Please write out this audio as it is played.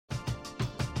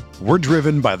We're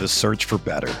driven by the search for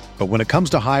better. But when it comes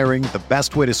to hiring, the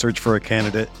best way to search for a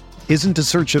candidate isn't to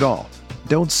search at all.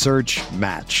 Don't search,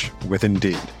 match with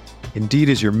Indeed. Indeed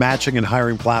is your matching and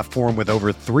hiring platform with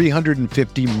over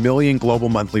 350 million global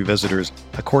monthly visitors,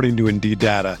 according to Indeed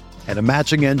data, and a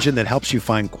matching engine that helps you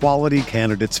find quality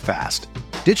candidates fast.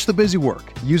 Ditch the busy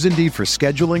work. Use Indeed for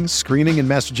scheduling, screening, and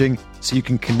messaging so you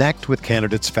can connect with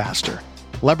candidates faster.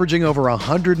 Leveraging over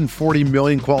 140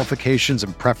 million qualifications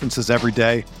and preferences every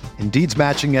day, Indeed's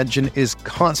matching engine is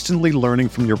constantly learning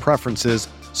from your preferences,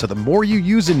 so the more you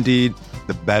use Indeed,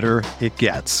 the better it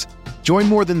gets. Join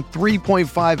more than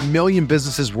 3.5 million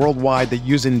businesses worldwide that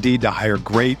use Indeed to hire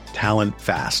great talent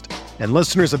fast. And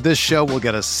listeners of this show will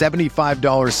get a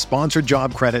 $75 sponsored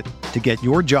job credit to get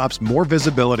your jobs more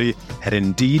visibility at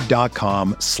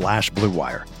Indeed.com/Blue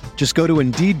Wire. Just go to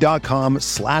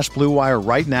Indeed.com/Blue Wire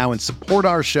right now and support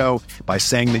our show by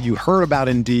saying that you heard about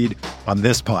Indeed on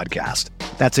this podcast.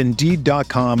 That's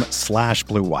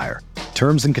Indeed.com/Blue Wire.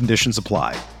 Terms and conditions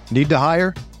apply. Need to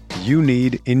hire? You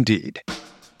need Indeed.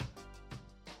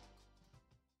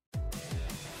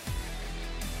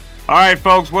 All right,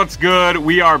 folks, what's good?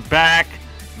 We are back.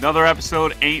 Another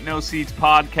episode, Ain't No Seats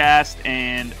podcast.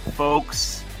 And,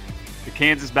 folks, the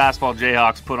Kansas basketball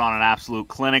Jayhawks put on an absolute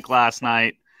clinic last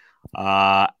night.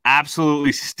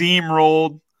 Absolutely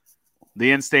steamrolled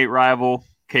the in-state rival,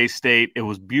 K-State. It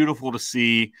was beautiful to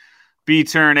see.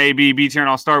 B-Turn, AB. B-Turn,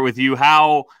 I'll start with you.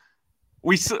 How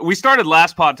we started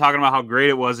last pod talking about how great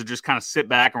it was to just kind of sit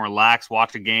back and relax,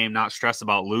 watch a game, not stress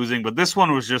about losing. But this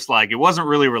one was just like, it wasn't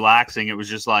really relaxing. It was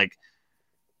just like,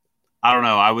 I don't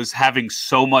know. I was having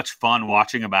so much fun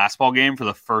watching a basketball game for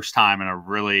the first time in a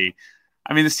really,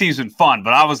 I mean, this team's been fun,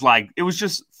 but I was like, it was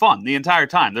just fun the entire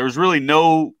time. There was really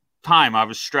no time I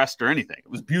was stressed or anything.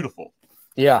 It was beautiful.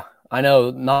 Yeah, I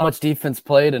know. Not much defense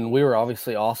played, and we were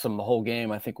obviously awesome the whole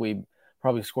game. I think we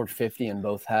probably scored 50 in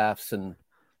both halves, and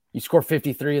you score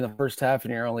 53 in the first half,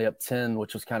 and you're only up 10,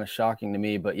 which was kind of shocking to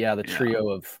me. But, yeah, the trio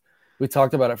of – we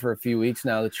talked about it for a few weeks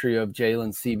now. The trio of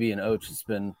Jalen, CB, and Och has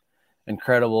been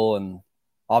incredible. And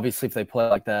obviously if they play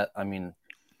like that, I mean,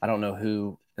 I don't know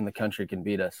who in the country can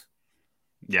beat us.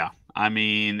 Yeah, I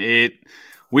mean,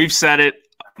 we've said it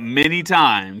many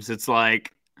times. It's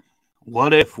like,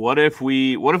 what if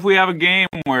we have a game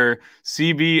where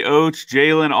CB, Och,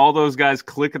 Jalen, all those guys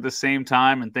click at the same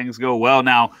time and things go well?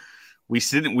 Now, we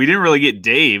didn't really get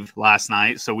Dave last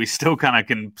night, so we still kind of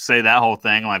can say that whole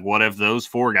thing. Like, what if those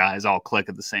four guys all click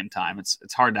at the same time?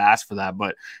 It's hard to ask for that,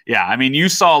 but yeah, I mean, you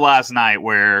saw last night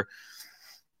where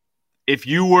if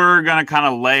you were going to kind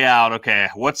of lay out, okay,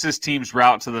 what's this team's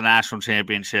route to the national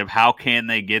championship? How can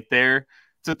they get there?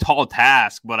 It's a tall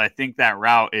task, but I think that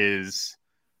route is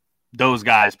those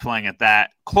guys playing at that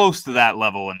close to that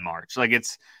level in March. Like,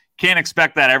 can't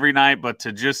expect that every night, but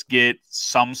to just get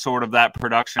some sort of that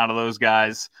production out of those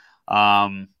guys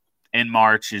in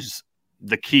March is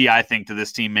the key, I think, to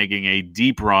this team making a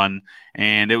deep run.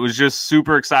 And it was just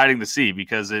super exciting to see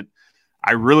because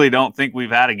I really don't think we've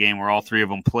had a game where all three of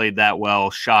them played that well,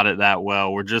 shot it that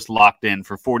well. We're just locked in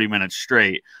for 40 minutes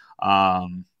straight.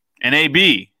 And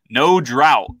AB, no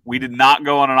drought. We did not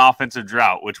go on an offensive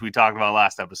drought, which we talked about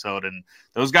last episode. And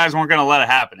those guys weren't going to let it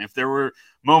happen. If there were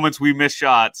moments we missed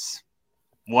shots,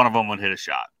 one of them would hit a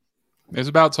shot. It was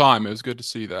about time. It was good to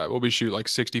see that. We'll be shooting like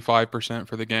 65%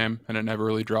 for the game, and it never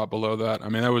really dropped below that. I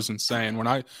mean, that was insane.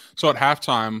 So at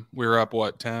halftime, we were up,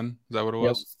 10? Is that what it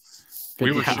was? Yep.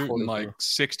 We were shooting like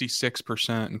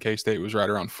 66%, and K-State was right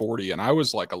around 40, and I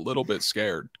was like a little bit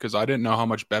scared because I didn't know how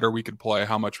much better we could play,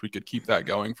 how much we could keep that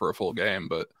going for a full game.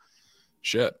 But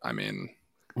shit, I mean,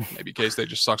 maybe K-State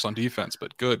just sucks on defense,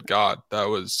 but good God,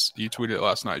 you tweeted it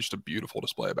last night, just a beautiful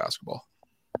display of basketball.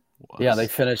 Yeah, they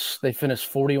finished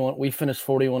 41. We finished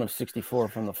 41 of 64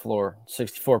 from the floor,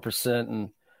 64%,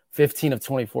 and 15 of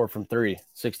 24 from three,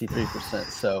 63%.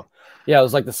 So, yeah, it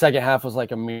was like the second half was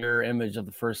like a mirror image of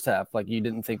the first half. Like, you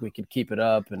didn't think we could keep it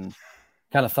up and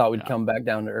kind of thought we'd come back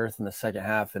down to earth in the second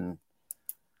half. And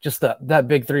just that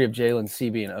big three of Jalen,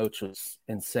 CB, and Och was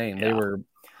insane. Yeah.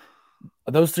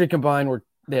 Those three combined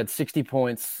they had 60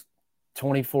 points,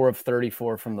 24 of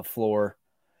 34 from the floor,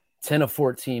 10 of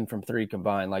 14 from three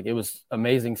combined. Like, it was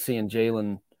amazing seeing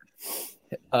Jalen.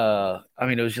 I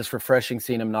mean, it was just refreshing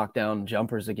seeing him knock down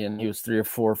jumpers again. He was 3 of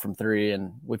 4 from three,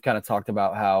 and we've kind of talked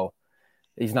about how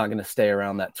he's not going to stay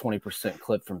around that 20%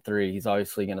 clip from three. He's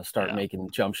obviously going to start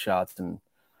making jump shots. And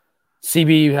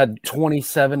CB had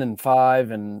 27 and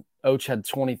 5, and Och had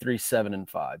 23, 7 and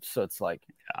 5. So it's like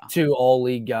two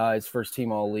all-league guys,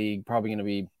 first-team all-league, probably going to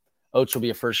be – Och will be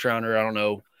a first-rounder. I don't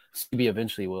know. CB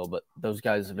eventually will, but those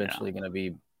guys eventually going to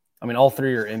be – I mean, all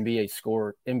three are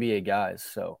NBA guys,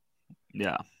 so.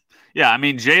 Yeah. Yeah, I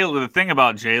mean, the thing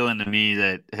about Jalen to me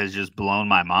that has just blown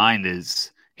my mind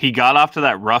is he got off to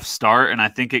that rough start, and I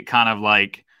think it kind of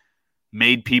like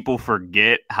made people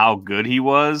forget how good he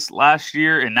was last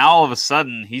year. And now all of a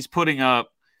sudden he's putting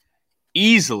up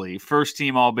easily first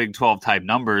team all Big 12 type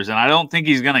numbers. And I don't think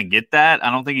he's going to get that. I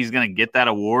don't think he's going to get that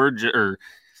award or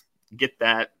get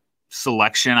that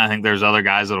selection. I think there's other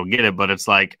guys that'll get it, but it's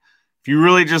like, if you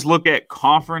really just look at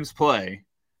conference play,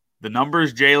 the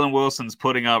numbers Jalen Wilson's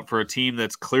putting up for a team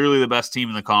that's clearly the best team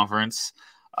in the conference,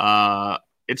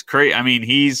 it's crazy. I mean,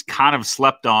 he's kind of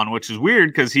slept on, which is weird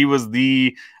because he was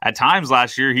at times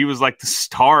last year, he was like the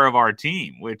star of our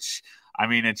team, which, I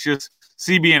mean, it's just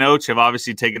CB and Oach have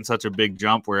obviously taken such a big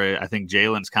jump where I think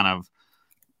Jalen's kind of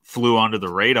flew under the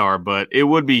radar, but it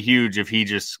would be huge if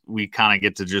we kind of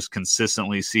get to just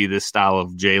consistently see this style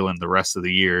of Jalen the rest of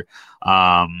the year.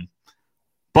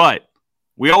 But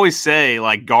we always say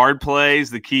like guard play is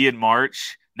the key in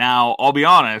March. Now, I'll be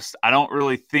honest, I don't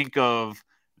really think of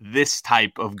this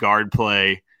type of guard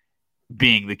play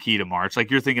being the key to March. Like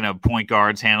you're thinking of point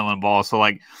guards handling ball. So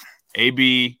like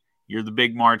AB, you're the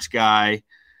big March guy.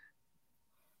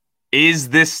 Is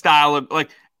this style of like,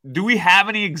 do we have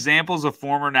any examples of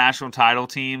former national title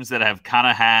teams that have kind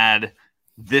of had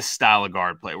this style of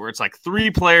guard play where it's like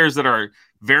three players that are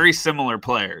very similar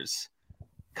players,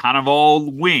 kind of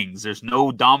all wings? There's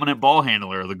no dominant ball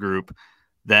handler of the group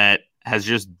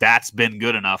that's been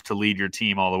good enough to lead your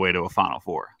team all the way to a Final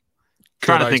Four.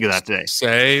 Trying to think of that today.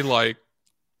 Say like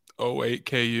 08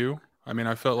 KU. I mean,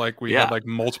 I felt like we had like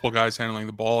multiple guys handling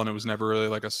the ball, and it was never really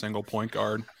like a single point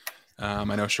guard. I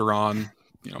know Sharon,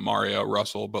 Mario,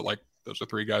 Russell, but like those are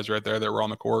three guys right there that were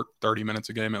on the court 30 minutes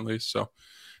a game at least. So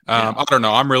I don't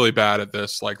know. I'm really bad at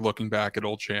this, like looking back at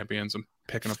old champions and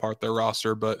picking apart their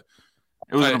roster, but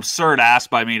it was an absurd ask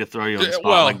by me to throw you on the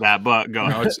spot like that, but go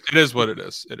ahead. It is what it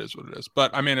is. It is what it is.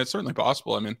 But, I mean, it's certainly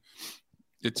possible. I mean,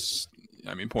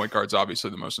 point guard's obviously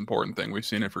the most important thing. We've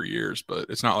seen it for years, but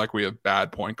it's not like we have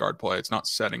bad point guard play. It's not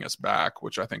setting us back,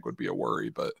 which I think would be a worry.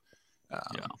 But,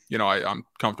 I'm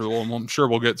comfortable, and I'm sure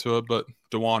we'll get to it. But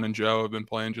DeJuan and Joe have been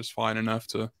playing just fine enough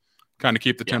to kind of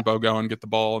keep the tempo going, get the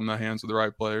ball in the hands of the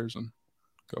right players, and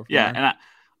go from there. And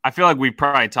I feel like we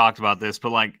probably talked about this,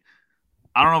 but, like,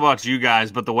 I don't know about you guys,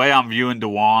 but the way I'm viewing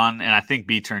DeJuan, and I think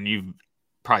B-Turn, you've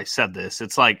probably said this,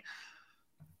 it's like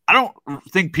I don't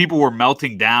think people were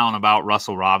melting down about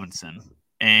Russell Robinson.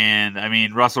 And, I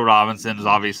mean, Russell Robinson is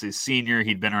obviously a senior.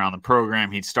 He'd been around the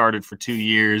program. He'd started for 2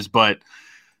 years. But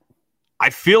I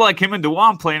feel like him and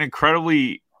DeJuan play an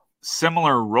incredibly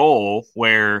similar role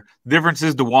where the difference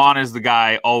is DeJuan is the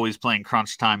guy always playing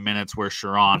crunch time minutes where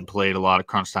Sharon played a lot of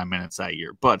crunch time minutes that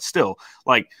year. But still,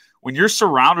 like, when you're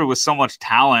surrounded with so much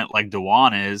talent like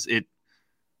DeJuan is,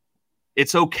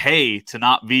 it's okay to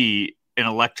not be an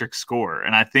electric scorer.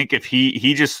 And I think if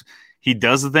he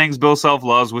does the things Bill Self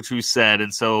loves, which we said,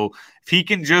 and so if he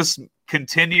can just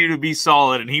continue to be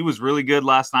solid, and he was really good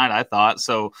last night, I thought.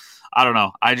 So I don't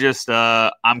know. I just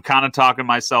I'm kind of talking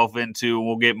myself into,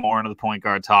 we'll get more into the point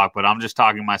guard talk, but I'm just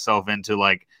talking myself into,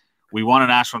 like, we won a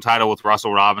national title with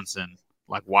Russell Robinson.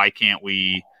 Like, why can't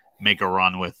we make a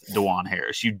run with DeJuan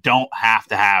Harris? You don't have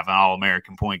to have an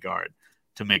All-American point guard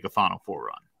to make a Final Four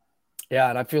run. Yeah,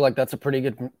 and I feel like that's a pretty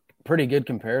good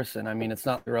comparison. I mean, it's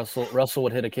not Russell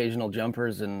would hit occasional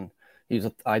jumpers, and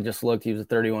I just looked, he was a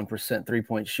 31%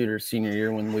 3-point shooter senior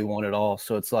year when we won it all.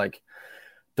 So it's like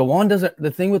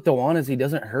the thing with DeJuan is he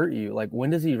doesn't hurt you. Like, when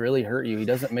does he really hurt you? He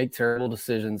doesn't make terrible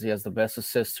decisions. He has the best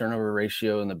assist turnover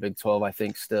ratio in the Big 12, I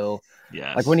think, still.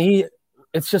 Yes. Like,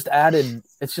 it's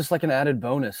just like an added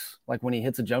bonus. Like, when he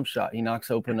hits a jump shot, he knocks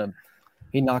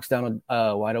down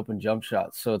a wide open jump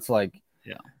shot. So it's like,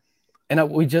 yeah. And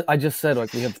I just said,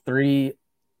 like, we have 3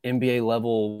 NBA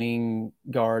level wing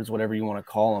guards, whatever you want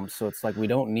to call them. So it's like, we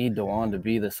don't need DeJuan to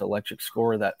be this electric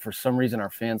scorer that for some reason our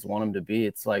fans want him to be.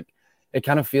 It's like, it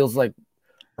kind of feels like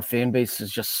our fan base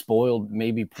is just spoiled,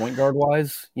 maybe point guard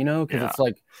wise, because it's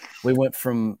like we went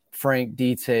from Frank,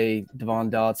 Dite,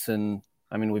 Devon Dotson.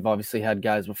 I mean, we've obviously had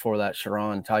guys before that,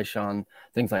 Sharon, Tyshawn,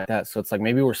 things like that. So it's like,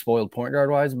 maybe we're spoiled point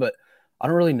guard wise, but I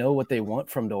don't really know what they want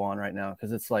from DeJuan right now,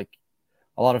 because it's like,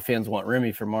 a lot of fans want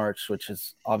Remy for March, which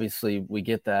is obviously we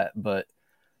get that. But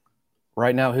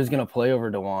right now, who's going to play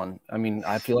over DeJuan? I mean,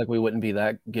 I feel like we wouldn't be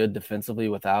that good defensively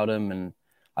without him. And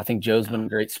I think Joe's been a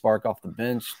great spark off the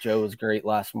bench. Joe was great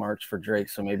last March for Drake,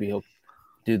 so maybe he'll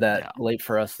do that late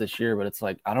for us this year. But it's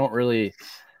like, I don't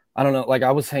know. Like,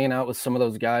 I was hanging out with some of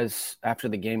those guys after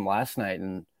the game last night,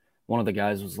 and one of the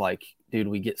guys was like, dude,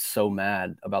 we get so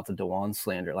mad about the DeJuan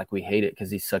slander. Like, we hate it because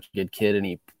he's such a good kid and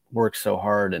he works so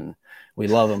hard and we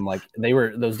love him. Like,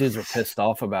 those dudes were pissed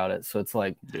off about it. So it's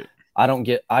like,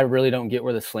 I really don't get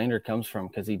where the slander comes from,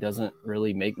 because he doesn't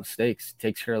really make mistakes. He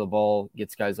takes care of the ball,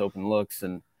 gets guys open looks,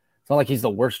 and it's not like he's the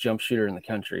worst jump shooter in the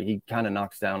country. He kind of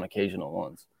knocks down occasional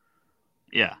ones.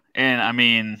 Yeah. And I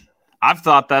mean, I've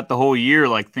thought that the whole year,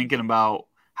 like thinking about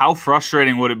how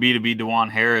frustrating would it be to be DeJuan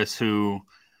Harris, who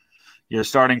you're a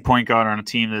starting point guard on a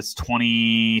team that's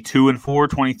 22-4,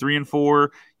 23-4.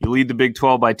 You lead the Big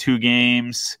 12 by 2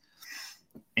 games.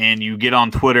 And you get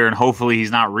on Twitter, and hopefully he's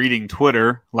not reading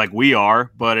Twitter like we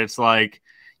are, but it's like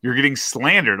you're getting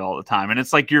slandered all the time. And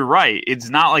it's like, you're right. It's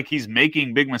not like he's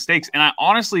making big mistakes. And I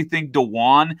honestly think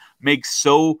DeJuan makes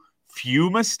so few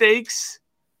mistakes.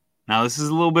 Now, this is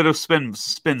a little bit of spin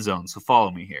zone, so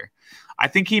follow me here. I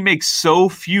think he makes so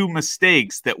few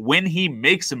mistakes that when he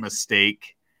makes a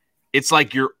mistake, it's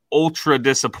like you're ultra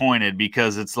disappointed,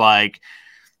 because it's like,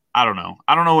 I don't know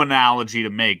what analogy to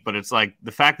make, but it's like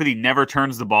the fact that he never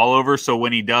turns the ball over. So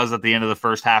when he does at the end of the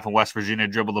first half in West Virginia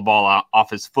dribble the ball off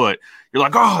his foot, you're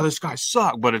like, oh, this guy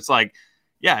sucks. But it's like,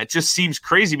 yeah, it just seems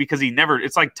crazy because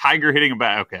it's like Tiger hitting a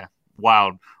bat. Okay.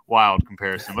 Wild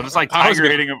comparison, but it's like Tiger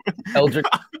hitting a Eldrick.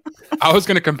 I was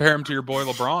going to compare him to your boy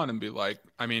LeBron and be like,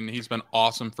 I mean, he's been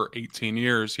awesome for 18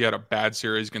 years. He had a bad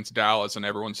series against Dallas, and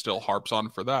everyone still harps on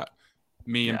for that.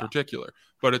 Me in particular.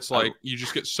 But it's like you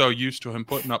just get so used to him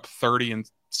putting up 30 and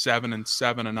 7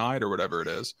 a night or whatever it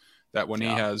is, that when he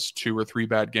has 2 or 3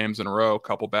 bad games in a row, a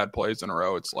couple bad plays in a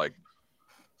row, it's like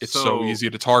it's so easy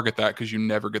to target that because you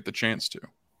never get the chance to.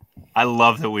 I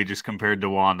love that we just compared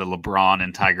DeJuan to LeBron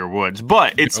and Tiger Woods,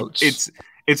 but it's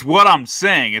what I'm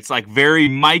saying. It's like very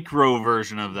micro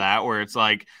version of that, where it's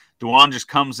like DeJuan just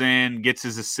comes in, gets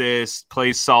his assist,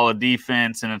 plays solid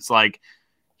defense, and it's like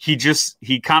he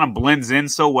kind of blends in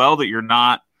so well that you're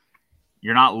not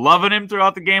loving him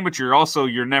throughout the game, but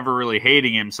you're never really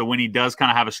hating him. So when he does kind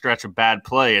of have a stretch of bad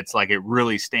play, it's like it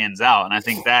really stands out. And I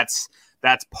think that's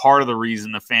part of the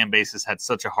reason the fan base has had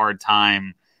such a hard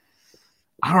time.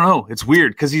 I don't know. It's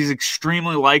weird because he's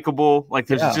extremely likable. Like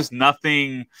there's just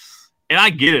nothing. And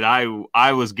I get it.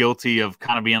 I was guilty of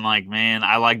kind of being like, man,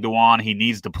 I like DeJuan. He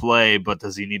needs to play, but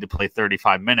does he need to play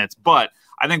 35 minutes? But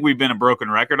I think we've been a broken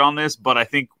record on this. But I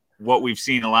think what we've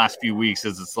seen the last few weeks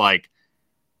is it's like,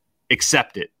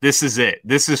 accept it. This is it.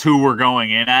 This is who we're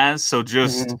going in as. So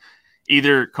just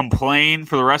either complain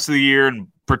for the rest of the year and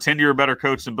pretend you're a better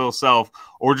coach than Bill Self,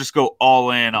 or just go all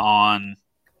in on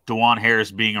DeJuan Harris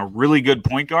being a really good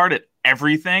point guard at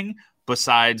everything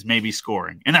besides maybe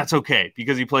scoring. And that's okay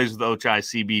because he plays with Ochai,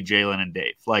 CB, Jalen, and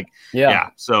Dave. Like,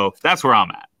 so that's where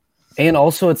I'm at. And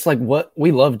also it's like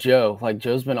we love Joe. Like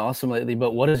Joe's been awesome lately,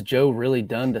 but what has Joe really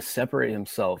done to separate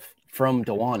himself from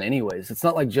DeJuan anyways? It's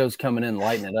not like Joe's coming in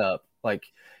lighting it up, like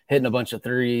hitting a bunch of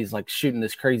threes, like shooting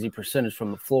this crazy percentage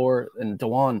from the floor. And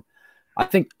DeJuan, I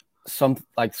think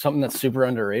something that's super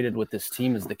underrated with this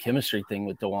team is the chemistry thing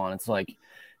with DeJuan. It's like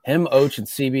him, Och, and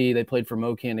CB, they played for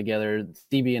Mocan together.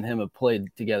 CB and him have played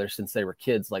together since they were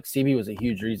kids. Like CB was a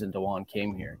huge reason DeJuan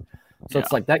came here. So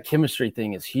it's like that chemistry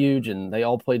thing is huge, and they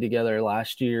all played together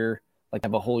last year, like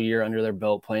have a whole year under their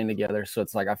belt playing together. So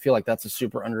it's like I feel like that's a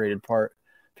super underrated part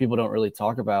people don't really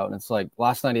talk about. And it's like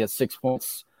last night he had 6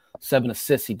 points, 7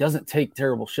 assists. He doesn't take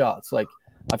terrible shots. Like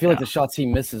I feel like the shots he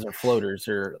misses are floaters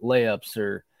or layups,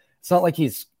 or it's not like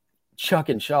he's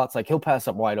chucking shots. Like he'll pass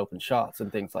up wide open shots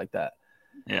and things like that.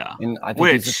 Yeah. And I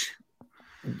think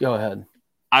go ahead.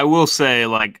 I will say,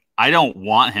 like, I don't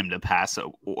want him to pass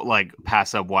up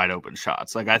wide open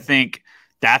shots. Like, I think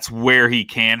that's where he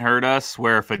can hurt us,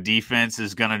 where if a defense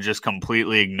is going to just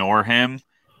completely ignore him,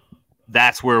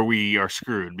 that's where we are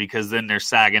screwed, because then they're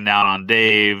sagging down on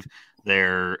Dave.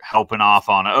 They're helping off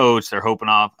on Oates. They're helping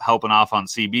off on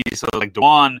CB. So, like,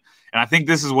 DeJuan, and I think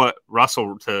this is what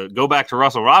to go back to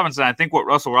Russell Robinson, I think what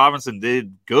Russell Robinson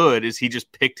did good is he just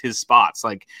picked his spots.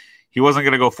 Like, he wasn't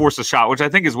going to go force a shot, which I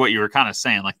think is what you were kind of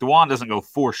saying. Like, DeJuan doesn't go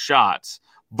force shots,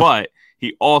 but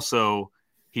he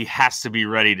has to be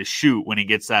ready to shoot when he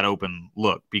gets that open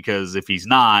look, because if he's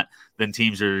not, then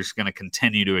teams are just going to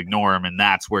continue to ignore him, and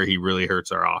that's where he really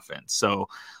hurts our offense. So,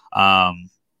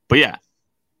 but yeah,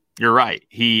 you're right.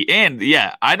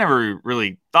 I never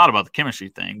really thought about the chemistry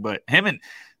thing, but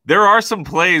there are some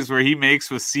plays where he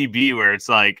makes with CB where it's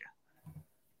like,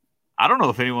 I don't know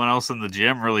if anyone else in the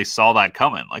gym really saw that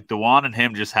coming. Like DeJuan and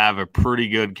him just have a pretty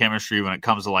good chemistry when it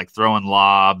comes to like throwing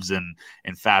lobs and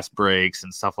fast breaks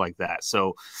and stuff like that.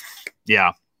 So,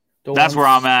 yeah, that's where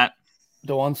I'm at.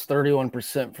 DeJuan's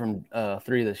 31% from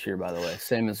 3 this year, by the way,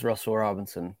 same as Russell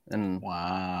Robinson. And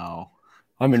wow,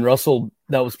 I mean Russell,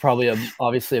 that was probably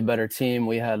obviously a better team.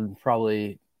 We had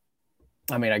probably,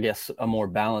 I mean, I guess a more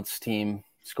balanced team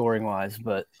scoring wise,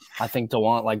 but I think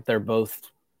DeJuan, like they're both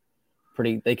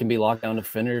they can be lockdown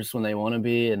defenders when they want to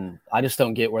be. And I just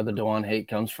don't get where the Dewan hate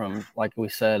comes from. Like we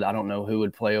said, I don't know who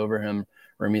would play over him.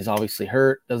 Remy's obviously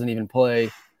hurt, doesn't even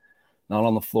play, not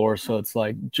on the floor. So it's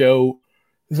like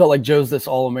it's not like Joe's this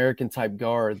All-American type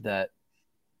guard that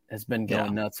has been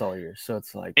going nuts all year. So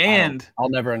it's like, and I'll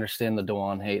never understand the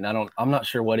Dewan hate. And I'm not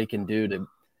sure what he can do to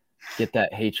get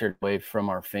that hatred away from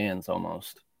our fans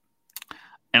almost.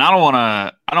 And I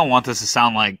don't want this to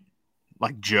sound like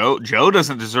Joe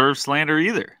doesn't deserve slander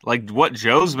either. Like what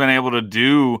Joe's been able to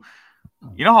do,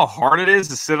 you know how hard it is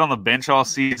to sit on the bench all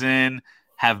season,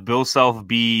 have Bill Self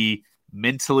be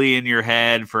mentally in your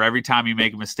head for every time you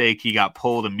make a mistake. He got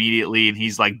pulled immediately, and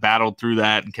he's like battled through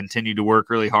that and continued to work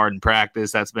really hard in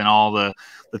practice. That's been all the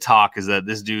talk, is that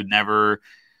this dude never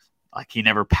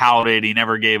pouted, he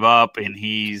never gave up, and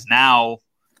he's now,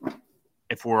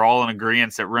 if we're all in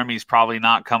agreement that Remy's probably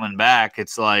not coming back,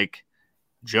 it's like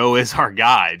Joe is our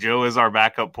guy. Joe is our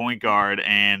backup point guard,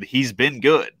 and he's been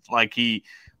good.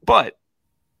 But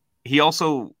he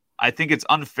also, I think it's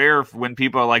unfair when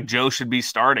people are like, Joe should be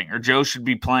starting or Joe should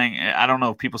be playing. I don't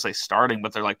know if people say starting,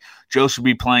 but they're like, Joe should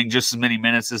be playing just as many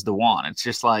minutes as Dewan. It's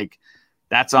just like,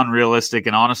 that's unrealistic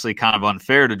and honestly kind of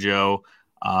unfair to Joe.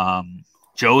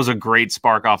 Joe's a great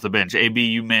spark off the bench. AB,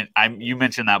 you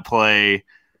mentioned that play.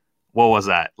 What was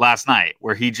that last night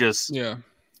where he can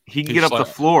get up the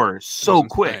floor so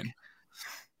quick.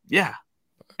 Yeah.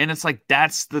 And it's like,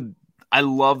 I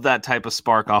love that type of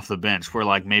spark off the bench where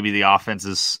like maybe the offense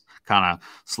is kind of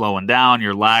slowing down,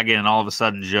 you're lagging, and all of a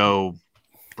sudden Joe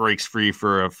breaks free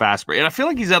for a fast break. And I feel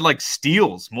like he's had like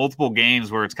steals multiple games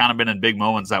where it's kind of been in big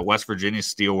moments. That West Virginia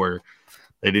steal where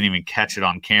they didn't even catch it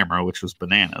on camera, which was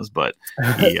bananas, but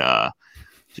he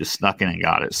just snuck in and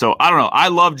got it. So I don't know. I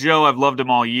love Joe. I've loved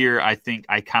him all year. I think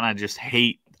I kind of just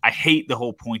hate the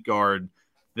whole point guard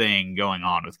thing going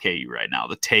on with KU right now.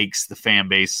 The takes, the fan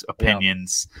base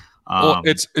opinions. Well,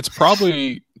 it's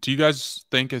probably. Do you guys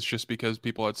think it's just because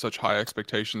people had such high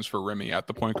expectations for Remy at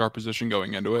the point guard position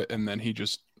going into it, and then he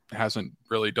just hasn't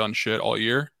really done shit all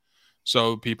year?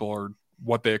 So people are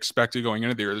what they expected going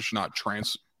into the year. They're just not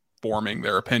transforming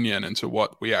their opinion into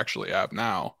what we actually have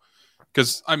now.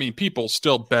 Because I mean, people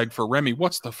still beg for Remy.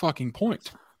 What's the fucking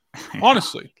point?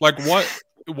 Honestly, like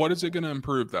what is it going to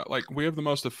improve that? Like we have the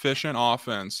most efficient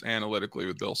offense analytically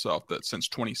with Bill Self that since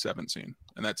 2017,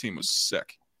 and that team was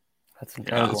sick. That's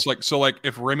incredible. It's like, so like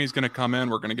if Remy's going to come in,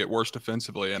 we're going to get worse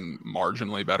defensively and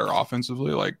marginally better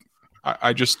offensively. Like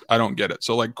I don't get it.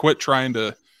 So like quit trying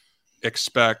to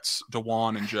expect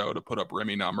Dewan and Joe to put up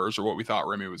Remy numbers or what we thought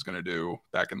Remy was going to do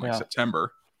back in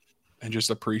September, and just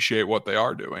appreciate what they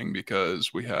are doing,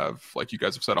 because we have, like you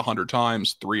guys have said 100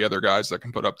 times, 3 other guys that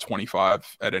can put up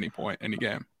 25 at any point, any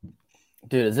game.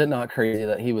 Dude, is it not crazy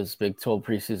that he was Big 12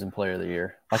 preseason player of the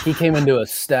year? Like he came into a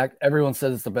stack. Everyone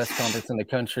says it's the best conference in the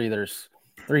country. There's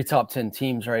 3 top 10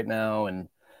 teams right now. And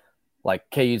like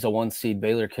KU's a 1 seed.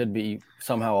 Baylor could be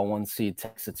somehow a 1 seed,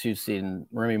 Texas a 2 seed. And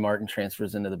Remy Martin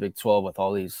transfers into the Big 12 with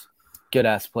all these good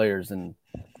ass players, and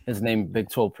his name Big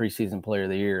 12 preseason player of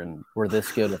the year. And we're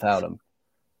this good without him.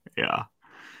 Yeah,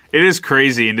 it is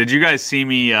crazy. And did you guys see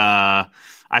me?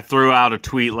 I threw out a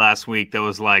tweet last week that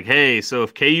was like, hey, so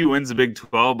if KU wins the Big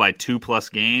 12 by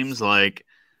 2+ games, like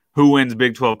who wins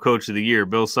Big 12 Coach of the Year,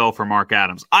 Bill Self or Mark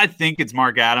Adams? I think it's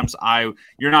Mark Adams.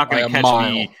 You're not going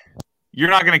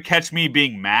to catch me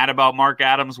being mad about Mark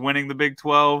Adams winning the Big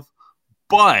 12.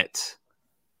 But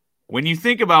when you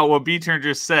think about what B-Turn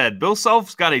just said, Bill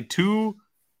Self's got a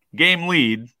 2-game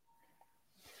lead.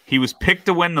 He was picked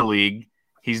to win the league.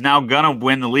 He's now going to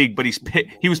win the league, but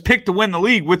he was picked to win the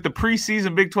league with the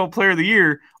preseason Big 12 Player of the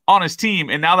Year on his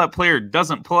team, and now that player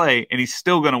doesn't play, and he's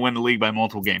still going to win the league by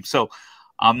multiple games. So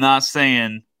I'm not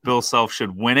saying Bill Self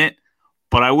should win it,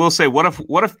 but I will say, what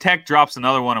if Tech drops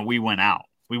another one and we win out?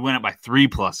 We win it by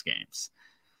 3+ games.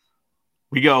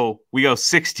 We go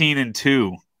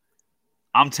 16-2.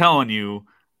 I'm telling you,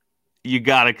 you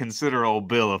got to consider old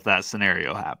Bill if that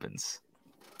scenario happens.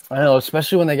 I know,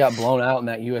 especially when they got blown out in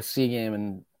that USC game,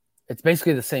 and it's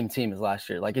basically the same team as last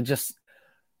year. Like it just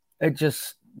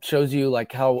shows you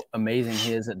like how amazing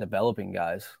he is at developing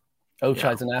guys.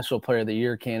 Ochai's a National Player of the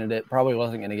Year candidate. Probably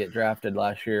wasn't going to get drafted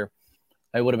last year.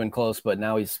 It would have been close, but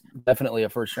now he's definitely a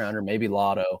first rounder, maybe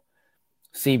Lotto.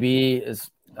 CB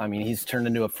he's turned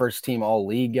into a first team all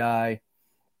league guy.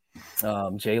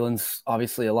 Jalen's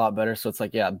obviously a lot better. So it's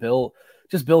like, Bill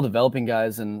developing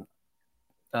guys. And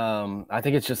I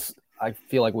think I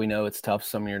feel like we know it's tough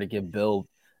some year to give Bill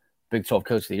Big 12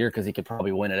 Coach of the Year because he could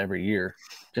probably win it every year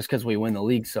just because we win the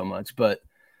league so much. But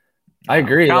I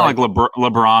agree. Kind of like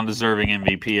LeBron deserving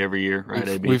MVP every year,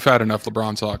 right? We've had enough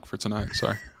LeBron talk for tonight.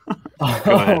 Sorry.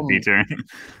 Go ahead, Peter.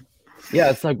 Yeah,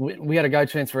 it's like we had a guy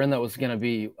transfer in that was going to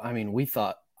be. I mean,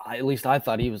 at least I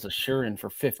thought he was a sure-in for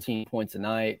 15 points a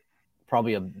night,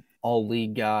 probably a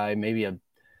all-league guy, maybe a.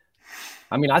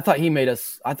 I mean, I thought he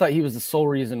was the sole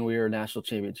reason we were a national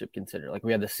championship contender. Like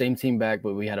we had the same team back,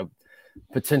 but we had a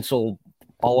potential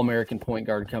All-American point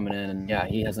guard coming in, and yeah,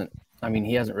 he hasn't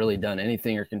really done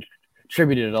anything or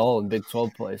contributed at all in Big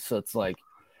 12 play. So it's like,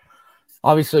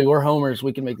 obviously, we're homers.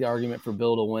 We can make the argument for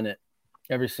Bill to win it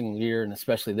every single year, and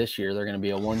especially this year, they're going to be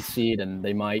a 1 seed, and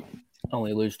they might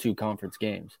only lose 2 conference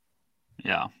games.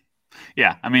 Yeah.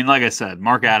 Yeah, I mean, like I said,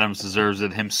 Mark Adams deserves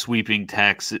it. Him sweeping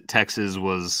Texas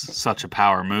was such a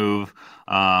power move.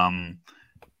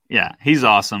 Yeah, he's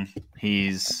awesome.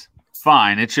 He's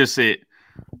fine. It's just I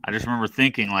just remember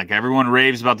thinking, like, everyone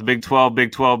raves about the Big 12,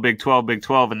 Big 12, Big 12, Big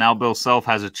 12, and now Bill Self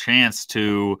has a chance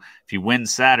to, if he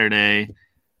wins Saturday,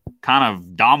 kind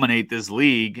of dominate this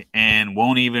league and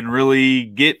won't even really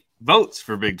get votes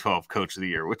for Big 12 Coach of the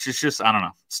Year, which is just, I don't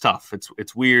know, it's tough.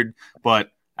 It's weird,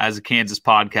 but as a Kansas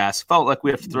podcast, felt like we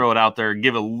have to throw it out there and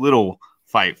give a little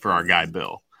fight for our guy,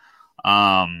 Bill.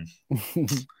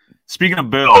 Speaking of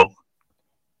Bill,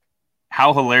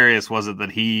 how hilarious was it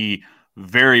that he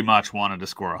very much wanted to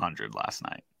score 100 last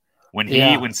night? When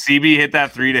CB hit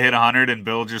that 3 to hit 100 and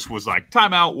Bill just was like,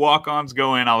 timeout, walk-ons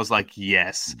go in, I was like,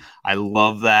 yes, I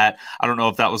love that. I don't know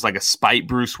if that was like a spite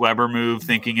Bruce Weber move,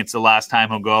 thinking it's the last time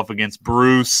he'll go up against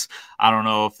Bruce. I don't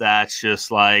know if that's just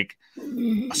like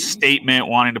a statement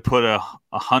wanting to put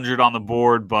 100 on the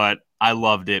board, but I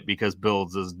loved it because Bill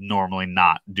does normally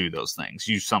not do those things.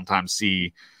 You sometimes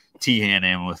see Teahan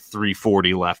in with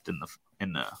 3:40 left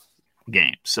in the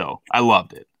game. So I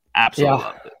loved it. Absolutely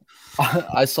loved it.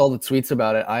 I saw the tweets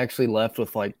about it. I actually left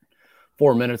with like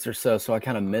 4 minutes or so I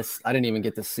kind of missed. I didn't even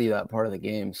get to see that part of the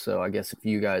game. So I guess if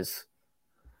you guys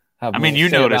have, I mean, you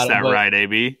noticed that, right,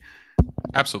 AB?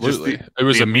 Absolutely. It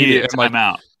was immediate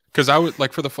timeout. Because I would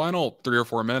like for the final 3 or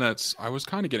 4 minutes, I was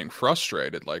kind of getting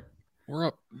frustrated. Like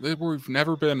we've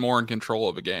never been more in control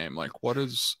of a game. Like, what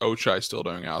is Ochai still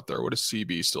doing out there? What is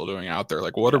CB still doing out there?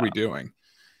 Like, what are we doing?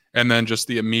 And then just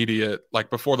the immediate, like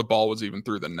before the ball was even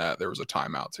through the net, there was a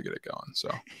timeout to get it going. So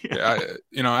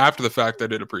after the fact, I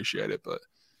did appreciate it, but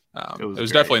it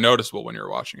was definitely noticeable when you were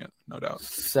watching it, no doubt.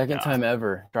 Second time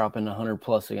ever dropping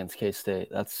 100+ against K-State.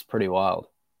 That's pretty wild.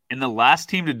 And the last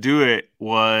team to do it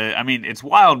was, I mean, it's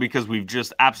wild because we've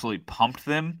just absolutely pumped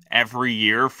them every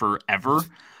year forever.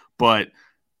 But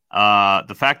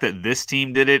the fact that this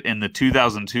team did it in the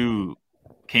 2002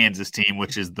 Kansas team,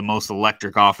 which is the most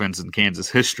electric offense in Kansas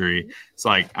history, it's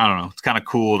like, I don't know, it's kind of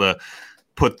cool to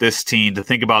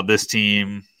think about this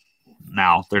team.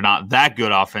 Now, they're not that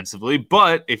good offensively,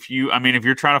 but if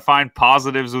you're trying to find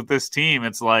positives with this team,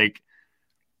 it's like,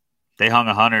 they hung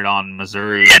 100 on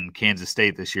Missouri and Kansas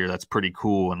State this year. That's pretty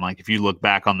cool. And like, if you look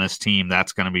back on this team,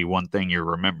 that's going to be one thing you're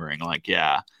remembering. Like,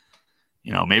 yeah,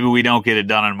 maybe we don't get it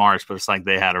done in March, but it's like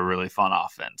they had a really fun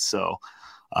offense. So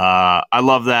I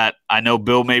love that. I know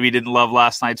Bill maybe didn't love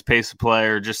last night's pace of play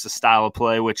or just the style of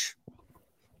play, which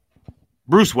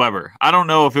Bruce Weber, I don't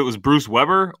know if it was Bruce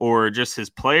Weber or just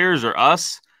his players or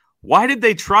us. Why did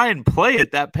they try and play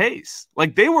at that pace?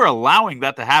 Like, they were allowing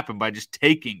that to happen by just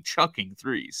chucking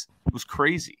threes. It was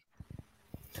crazy.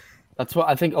 That's what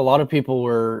I think a lot of people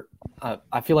were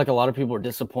I feel like a lot of people were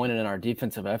disappointed in our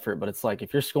defensive effort, but it's like,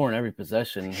 if you're scoring every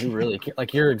possession, who really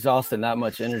like, you're exhausting that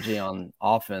much energy on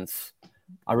offense.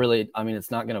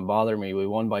 It's not going to bother me. We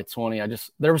won by 20.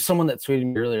 There was someone that tweeted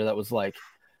me earlier that was like,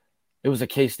 it was a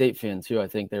K-State fan too. I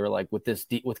think they were like, with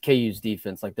KU's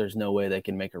defense, like there's no way they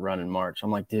can make a run in March. I'm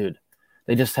like, dude,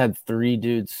 they just had 3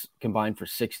 dudes combined for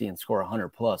 60 and score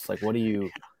 100+. Like, what do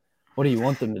you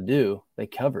want them to do? They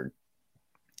covered.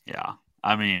 Yeah.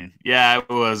 I mean, yeah, it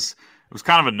was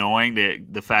kind of annoying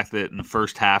the fact that in the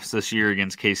first halves this year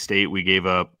against K-State, we gave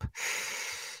up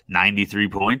 93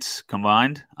 points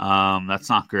combined. That's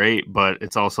not great, but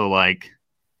it's also like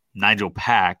Nigel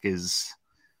Pack is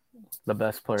the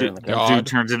best player in the country. Dude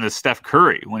turns into Steph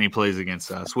Curry when he plays against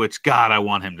us, which, God, I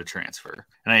want him to transfer.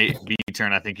 And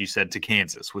I think you said to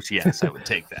Kansas, which, yes, I would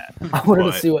take that. I wanted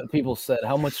to see what people said.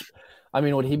 How much –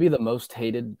 would he be the most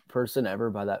hated person ever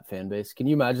by that fan base? Can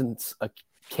you imagine a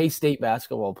K-State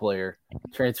basketball player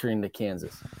transferring to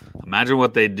Kansas? Imagine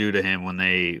what they'd do to him when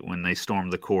they storm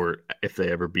the court if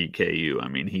they ever beat KU. I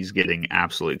mean, he's getting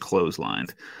absolutely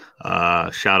clotheslined.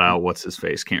 Shout out, what's his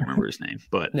face? Can't remember his name,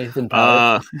 but Nathan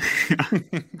Powers.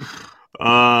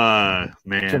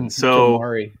 Man. Jim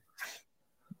Murray.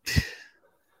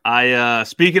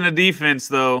 Speaking of defense,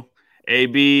 though,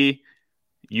 AB,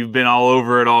 you've been all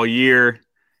over it all year.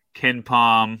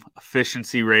 KenPom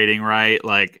efficiency rating, right?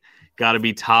 Like, got to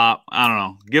be top. I don't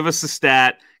know. Give us a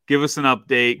stat. give us an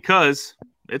update, because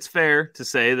it's fair to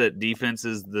say that defense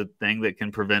is the thing that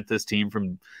can prevent this team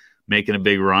from making a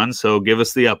big run. So give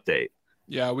us the update.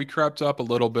 Yeah, we crept up a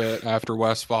little bit after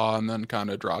Westfall and then kind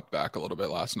of dropped back a little bit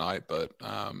last night. But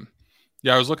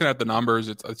yeah, I was looking at the numbers.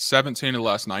 It's 17 of the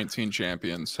last 19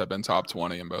 champions have been top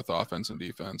 20 in both offense and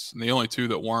defense. And the only two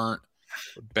that weren't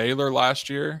were Baylor last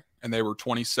year, and they were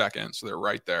 22nd, so they're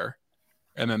right there.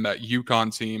 And then that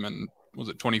UConn team, and was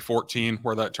it 2014,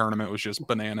 where that tournament was just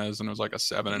bananas and it was like a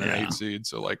 7 and an 8 seed.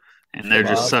 So like, and they're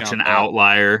just such an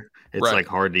outlier. It's right. like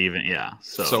hard to even,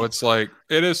 So it's like,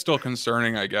 it is still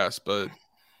concerning, I guess. But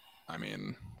I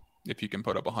mean, if you can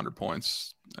put up 100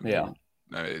 points, I mean,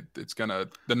 it's gonna,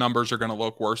 the numbers are gonna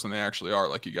look worse than they actually are.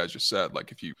 Like you guys just said,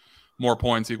 like if you, more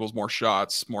points equals more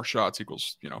shots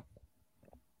equals,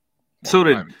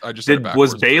 So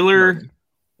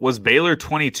was Baylor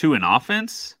 22 in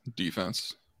offense?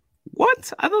 Defense.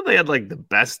 What? I thought they had like the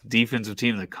best defensive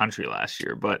team in the country last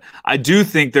year, but I do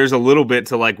think there's a little bit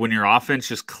to like when your offense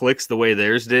just clicks the way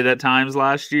theirs did at times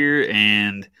last year,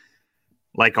 and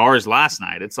like ours last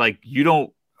night. It's like you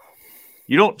don't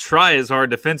try as hard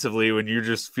defensively when you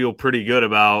just feel pretty good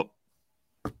about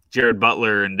Jared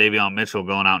Butler and Davion Mitchell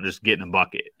going out and just getting a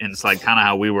bucket. And it's like kind of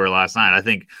how we were last night. I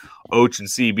think Och and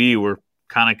CB were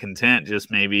kind of content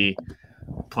just maybe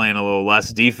playing a little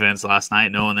less defense last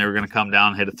night, knowing they were going to come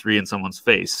down and hit a three in someone's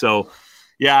face. So,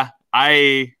 yeah,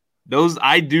 I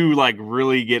do like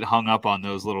really get hung up on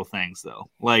those little things though.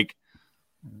 Like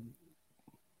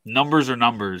numbers are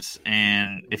numbers,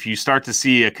 and if you start to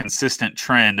see a consistent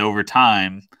trend over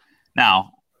time,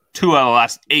 now 2 out of the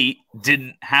last 8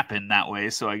 didn't happen that way,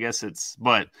 so I guess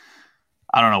but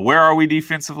I don't know. Where are we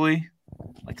defensively?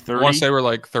 Like 30? I want to say we're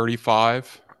like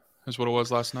 35. Is what it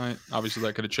was last night. Obviously,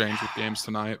 that could have changed with games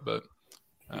tonight, but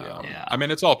I mean,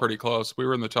 it's all pretty close. We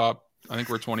were in the top. I think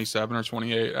we're 27 or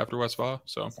 28 after Westfall.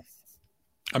 So,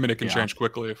 I mean, it can change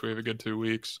quickly if we have a good 2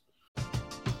 weeks.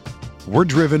 We're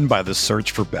driven by the search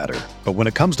for better. But when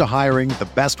it comes to hiring, the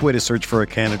best way to search for a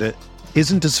candidate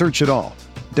isn't to search at all.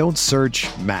 Don't search,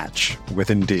 match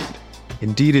with Indeed.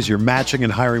 Indeed is your matching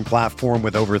and hiring platform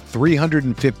with over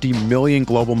 350 million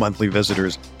global monthly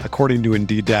visitors, according to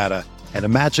Indeed data, and a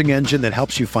matching engine that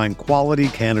helps you find quality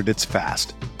candidates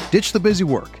fast. Ditch the busy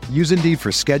work. Use Indeed for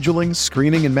scheduling,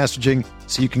 screening, and messaging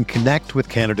so you can connect with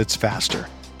candidates faster.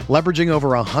 Leveraging over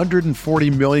 140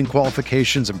 million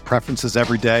qualifications and preferences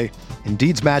every day,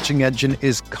 Indeed's matching engine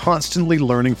is constantly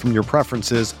learning from your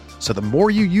preferences, so the more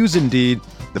you use Indeed,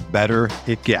 the better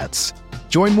it gets.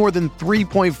 Join more than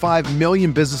 3.5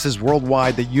 million businesses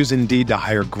worldwide that use Indeed to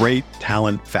hire great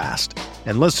talent fast.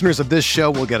 And listeners of this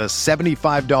show will get a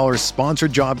 $75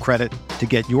 sponsored job credit to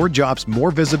get your jobs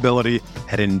more visibility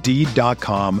at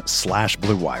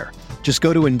Indeed.com/Blue Wire. Just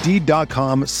go to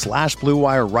Indeed.com/Blue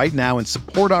Wire right now and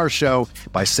support our show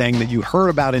by saying that you heard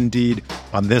about Indeed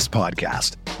on this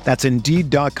podcast. That's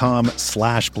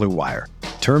Indeed.com/Blue Wire.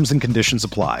 Terms and conditions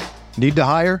apply. Need to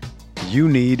hire? You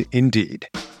need Indeed.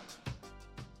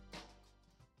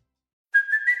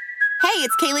 Hey,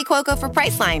 it's Kaylee Cuoco for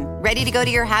Priceline. Ready to go to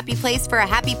your happy place for a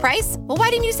happy price? Well, why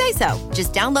didn't you say so?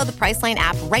 Just download the Priceline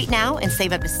app right now and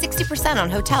save up to 60% on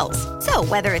hotels. So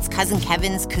whether it's Cousin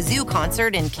Kevin's Kazoo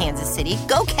Concert in Kansas City,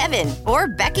 go Kevin, or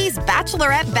Becky's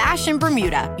Bachelorette Bash in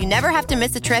Bermuda, you never have to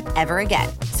miss a trip ever again.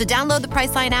 So download the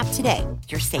Priceline app today.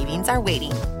 Your savings are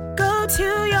waiting. Go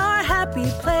to your happy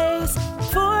place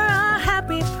for a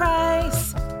happy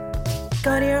price.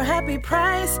 Go to your happy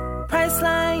price,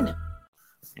 Priceline.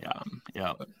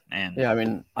 Yeah. And I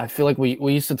mean, I feel like we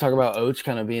used to talk about Och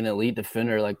kind of being an elite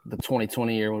defender, like the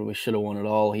 2020 year when we should have won it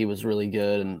all. He was really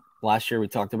good. And last year we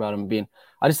talked about him being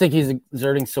 – I just think he's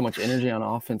exerting so much energy on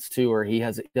offense too, where he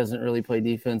doesn't really play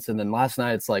defense. And then last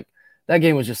night it's like that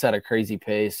game was just at a crazy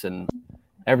pace. And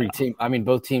every team – I mean,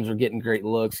 both teams were getting great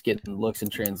looks, in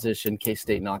transition.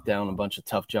 K-State knocked down a bunch of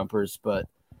tough jumpers. But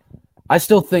I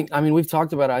still think – I mean, we've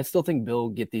talked about it. I still think Bill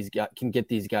can get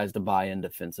these guys to buy in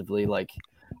defensively. Like –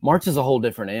 March is a whole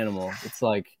different animal. It's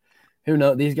like, who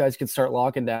knows? These guys could start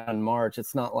locking down in March.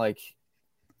 It's not like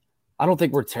 – I don't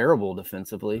think we're terrible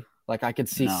defensively. Like, I could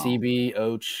see CB,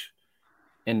 Och,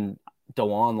 and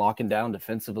Dewan locking down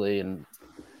defensively, and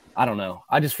I don't know.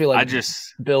 I just feel like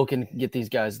Bill can get these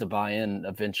guys to buy in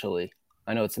eventually.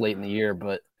 I know it's late in the year,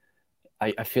 but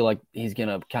I feel like he's going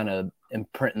to kind of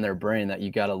imprint in their brain that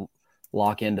you got to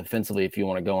lock in defensively if you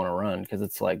want to go on a run, because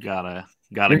it's like – Gotta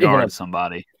guard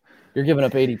somebody. You're giving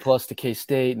up 80-plus to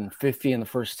K-State and 50 in the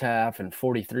first half and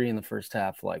 43 in the first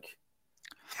half. Like,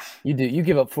 you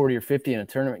give up 40 or 50 in a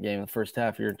tournament game in the first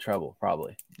half, you're in trouble,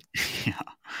 probably. Yeah.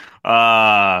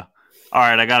 All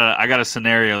right, I got a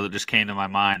scenario that just came to my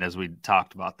mind as we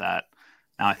talked about that.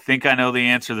 Now, I think I know the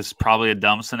answer. This is probably a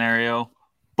dumb scenario,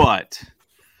 but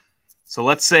so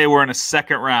let's say we're in a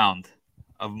second round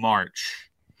of March.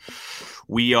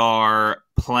 We are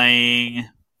playing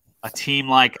a team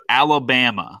like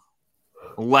Alabama,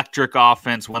 electric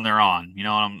offense when they're on. You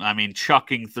know, I mean,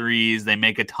 chucking threes, they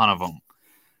make a ton of them.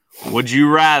 Would you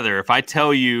rather, if I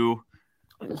tell you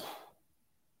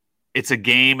it's a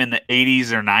game in the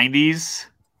 80s or 90s,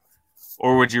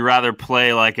 or would you rather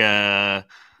play like a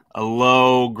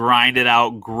low, grinded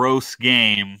out, gross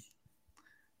game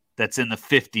that's in the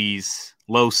 50s,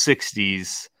 low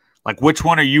 60s? Like, which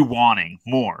one are you wanting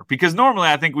more? Because normally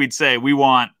I think we'd say we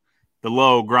want the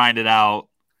low, grinded out,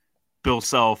 Bill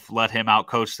Self, let him out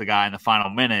coach the guy in the final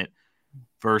minute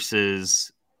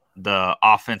versus the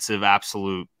offensive,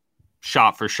 absolute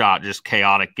shot for shot, just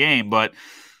chaotic game. But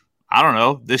I don't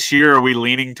know. This year, are we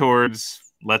leaning towards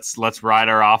let's ride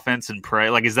our offense and pray?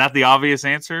 Like, is that the obvious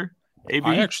answer? AB?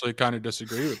 I actually kind of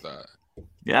disagree with that.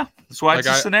 Yeah, that's why it's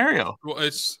a scenario. Well,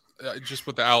 it's just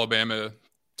with the Alabama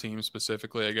team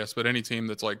specifically, I guess, but any team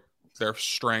that's like their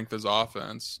strength is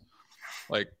offense.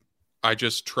 Like, I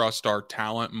just trust our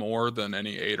talent more than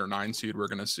any 8 or 9 seed we're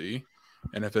going to see.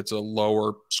 And if it's a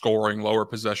lower scoring, lower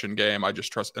possession game, I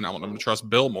just trust, and I'm going to trust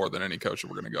Bill more than any coach that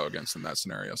we're going to go against in that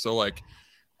scenario. So, like,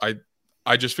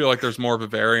 I just feel like there's more of a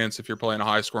variance if you're playing a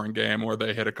high scoring game where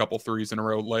they hit a couple threes in a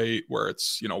row late, where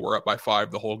it's, you know, we're up by 5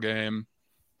 the whole game.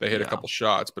 They hit a couple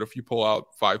shots. But if you pull out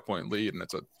 5-point lead and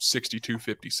it's a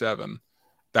 62-57,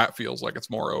 that feels like it's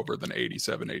more over than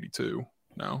 87-82.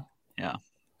 No? Yeah.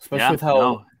 Especially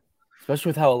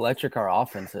with how electric our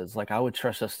offense is. Like, I would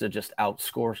trust us to just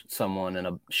outscore someone in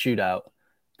a shootout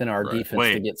than our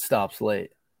defense to get stops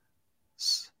late.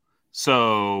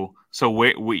 So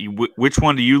wait, which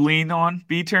one do you lean on,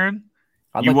 B-Turn?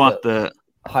 You want the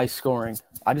high scoring.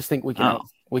 I just think we can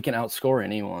outscore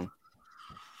anyone.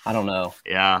 I don't know.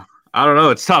 Yeah. I don't know.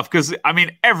 It's tough because, I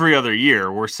mean, every other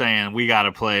year we're saying we got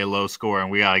to play low score and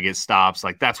we got to get stops.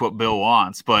 Like, that's what Bill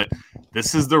wants. But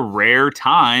this is the rare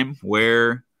time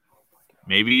where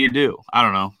maybe you do. I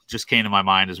don't know. Just came to my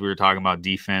mind as we were talking about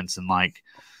defense and, like,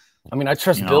 I mean, I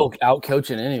trust Bill out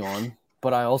coaching anyone,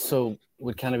 but I also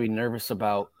would kind of be nervous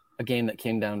about a game that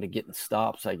came down to getting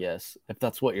stops, I guess, if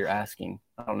that's what you're asking.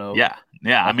 I don't know. Yeah.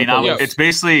 I mean, it's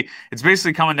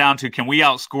basically coming down to, can we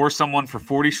outscore someone for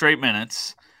 40 straight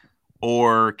minutes,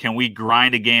 or can we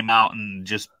grind a game out and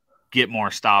just get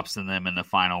more stops than them in the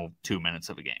final 2 minutes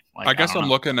of a game? Like, I guess I'm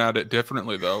looking at it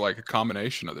differently, though, like a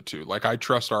combination of the two. Like, I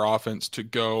trust our offense to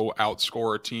go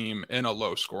outscore a team in a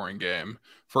low scoring game.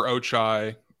 For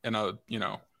Ochai, in a, you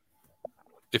know,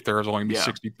 if there's only going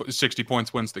to be 60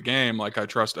 points wins the game, like, I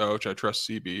trust Och, I trust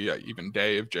CB, even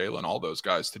Dave, Jalen, all those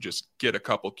guys to just get a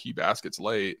couple key baskets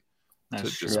late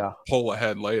just pull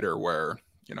ahead later where,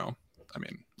 you know, I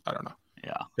mean, I don't know.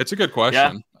 Yeah. It's a good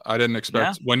question. Yeah. I didn't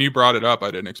expect when you brought it up,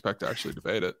 I didn't expect to actually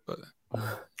debate it, but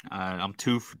I'm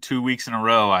 2 weeks in a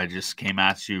row. I just came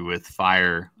at you with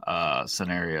fire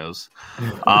scenarios.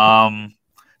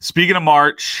 Speaking of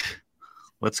March,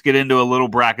 let's get into a little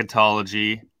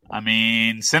bracketology. I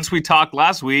mean, since we talked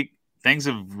last week, things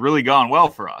have really gone well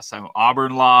for us.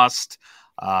 Auburn lost,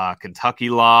 Kentucky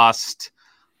lost.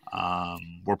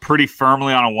 We're pretty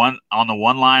firmly on the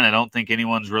one line. I don't think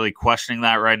anyone's really questioning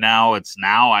that right now. It's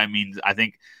now. I mean, I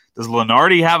think, does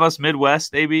Lenardi have us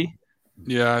Midwest, AB?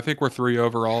 Yeah, I think we're 3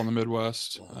 overall in the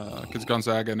Midwest. Because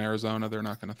Gonzaga and Arizona, they're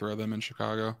not going to throw them in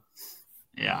Chicago.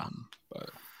 Yeah,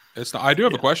 but it's not. I do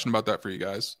have a question about that for you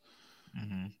guys.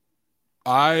 Mm-hmm.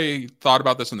 I thought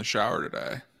about this in the shower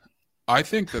today. I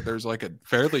think that there's like a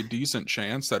fairly decent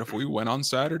chance that if we win on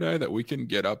Saturday, that we can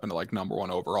get up into like number 1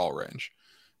 overall range.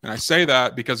 And I say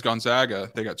that because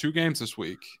Gonzaga, they got 2 games this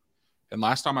week. And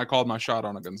last time I called my shot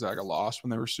on a Gonzaga loss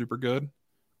when they were super good,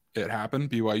 it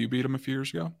happened. BYU beat them a few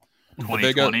years ago.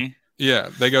 2020?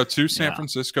 They go to San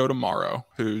Francisco tomorrow,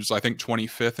 who's I think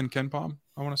 25th in KenPom,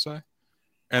 I want to say.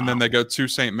 And then they go to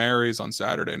St. Mary's on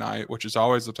Saturday night, which is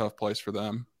always a tough place for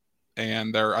them.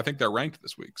 And I think they're ranked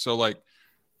this week. So, like,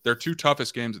 their 2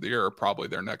 toughest games of the year are probably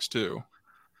their next 2.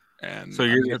 And so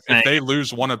if they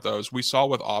lose one of those, we saw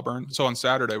with Auburn. So on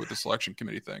Saturday with the selection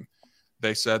committee thing,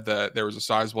 they said that there was a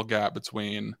sizable gap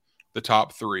between the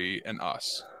top 3 and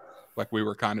us. Like, we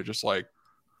were kind of just like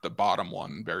the bottom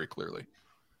one very clearly.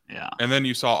 Yeah. And then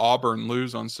you saw Auburn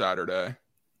lose on Saturday,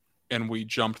 and we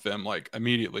jumped them like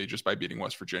immediately just by beating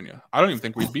West Virginia. I don't even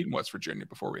think we'd beaten West Virginia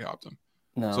before we hopped them.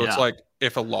 No. So it's like,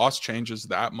 if a loss changes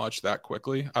that much that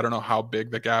quickly, I don't know how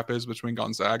big the gap is between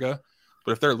Gonzaga,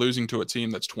 but if they're losing to a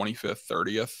team that's 25th,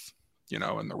 30th, you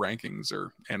know, and the rankings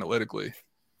are analytically,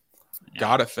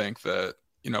 gotta think that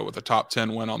with a top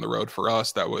 10 win on the road for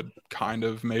us, that would kind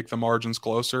of make the margins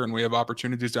closer. And we have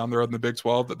opportunities down the road in the Big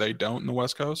 12 that they don't in the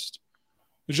West Coast.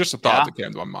 It's just a thought that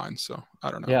came to my mind. So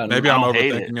I don't know. Yeah, maybe I'm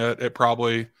overthinking it. It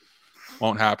probably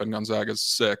won't happen. Gonzaga's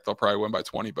sick. They'll probably win by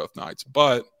 20 both nights.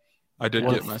 But I did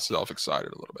get myself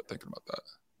excited a little bit thinking about that.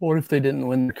 What if they didn't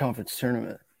win the conference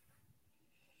tournament?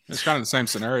 It's kind of the same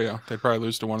scenario. They'd probably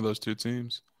lose to one of those two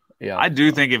teams. Yeah, I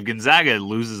do think if Gonzaga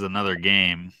loses another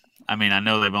game, I mean, I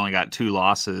know they've only got 2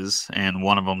 losses, and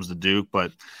one of them's the Duke,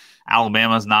 but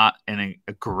Alabama's not in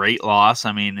a great loss.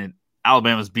 I mean,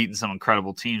 Alabama's beaten some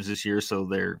incredible teams this year,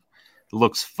 so it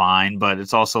looks fine. But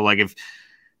it's also like if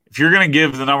you're going to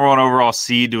give the number 1 overall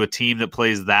seed to a team that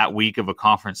plays that week of a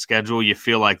conference schedule, you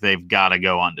feel like they've got to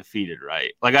go undefeated,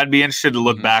 right? Like, I'd be interested to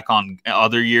look back on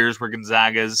other years where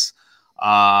Gonzaga's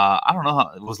I don't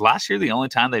know. Was last year the only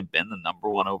time they've been the number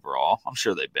 1 overall? I'm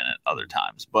sure they've been at other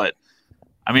times. But,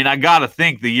 I mean, I got to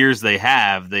think the years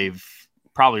they've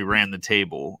probably ran the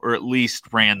table or at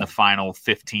least ran the final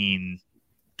 15,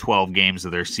 12 games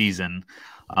of their season.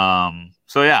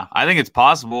 So, yeah, I think it's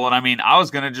possible. And, I mean, I was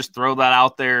going to just throw that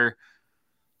out there.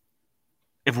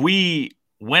 If we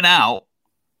win out,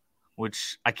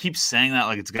 which I keep saying that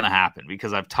like it's going to happen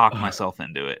because I've talked myself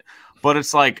into it. But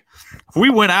it's like, if we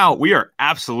win out, we are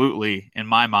absolutely, in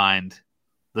my mind,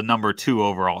 the number 2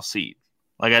 overall seed.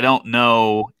 Like, I don't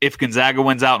know if Gonzaga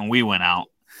wins out and we win out.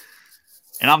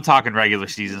 And I'm talking regular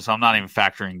season, so I'm not even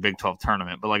factoring Big 12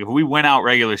 tournament. But, like, if we win out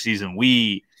regular season,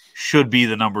 we should be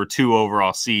the number 2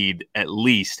 overall seed, at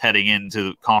least heading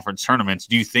into conference tournaments.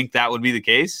 Do you think that would be the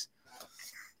case?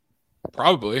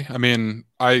 Probably. I mean,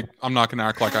 I'm not going to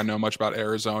act like I know much about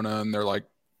Arizona and their, like,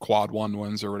 quad 1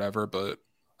 wins or whatever, but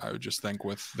I would just think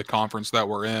with the conference that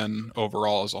we're in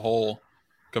overall as a whole,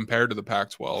 compared to the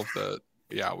Pac-12, that,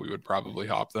 yeah, we would probably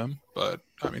hop them. But,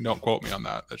 I mean, don't quote me on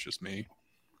that. That's just me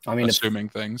assuming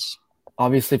things.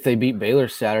 Obviously, if they beat Baylor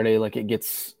Saturday, like, it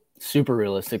gets super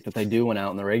realistic that they do win out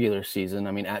in the regular season.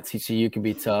 I mean, at TCU can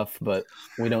be tough, but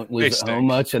we don't lose at home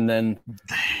much. And then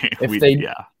if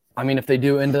they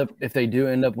do end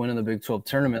up winning the Big 12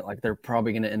 tournament, like, they're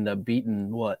probably going to end up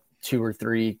beating 2 or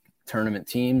 3 tournament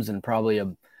teams, and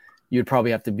you'd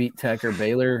probably have to beat Tech or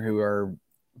Baylor, who are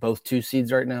both 2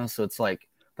 seeds right now. So it's like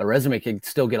the resume could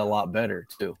still get a lot better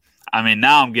too. I mean,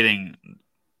 now I'm getting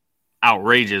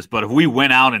outrageous, but if we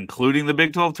win out, including the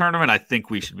Big 12 tournament, I think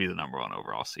we should be the number 1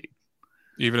 overall seed.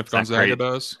 Even if Gonzaga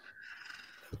does?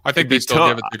 I think they still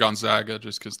give it to Gonzaga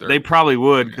just because they probably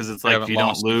would, because it's like if you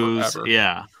don't lose.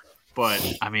 Yeah.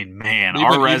 But, I mean, man,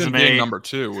 our resume. Even being number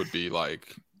 2 would be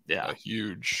like a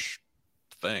huge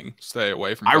thing. Stay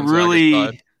away from Gonzaga's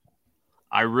side.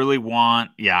 I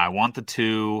want the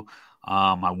 2.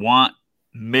 I want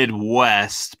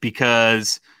Midwest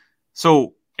because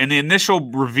in the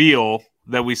initial reveal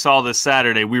that we saw this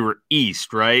Saturday, we were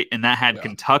East, right? And that had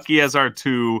Kentucky as our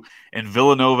 2 and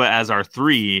Villanova as our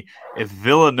 3. If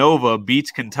Villanova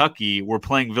beats Kentucky, we're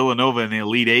playing Villanova in the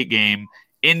Elite 8 game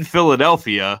in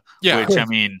Philadelphia, which, I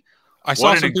mean,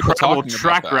 what an incredible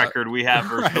track record we have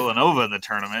versus Villanova in the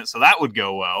tournament. So that would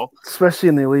go well. Especially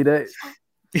in the Elite 8.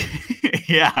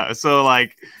 Yeah, so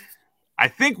like I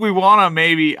think we want to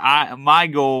maybe my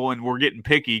goal, and we're getting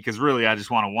picky because really I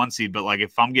just want a 1 seed, but like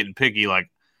if I'm getting picky,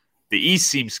 like the East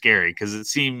seems scary because it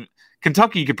seemed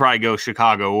Kentucky could probably go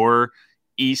Chicago or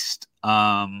East,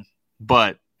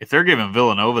 but if they're giving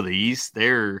Villanova the East,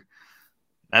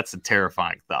 that's a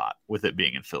terrifying thought with it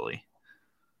being in Philly.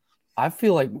 I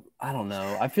feel like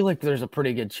there's a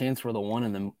pretty good chance we're the 1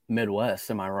 in the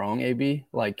Midwest. Am I wrong, AB?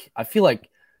 Like I feel like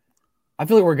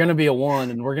we're going to be a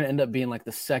 1, and we're going to end up being like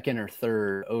the 2nd or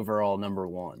 3rd overall number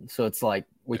 1. So it's like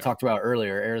we talked about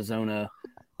earlier, Arizona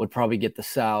would probably get the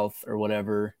South or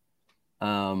whatever.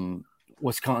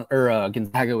 Wisconsin or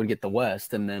Gonzaga would get the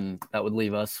West, and then that would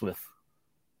leave us with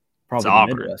probably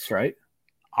the Midwest, right?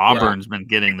 Auburn's been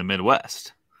getting the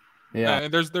Midwest. Yeah,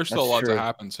 and there's still a lot to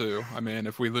happen too. I mean,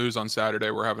 if we lose on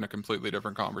Saturday, we're having a completely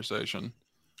different conversation.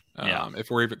 If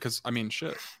we're even, because I mean,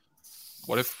 shit.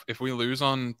 What if we lose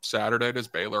on Saturday? Does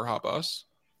Baylor hop us?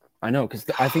 I know, because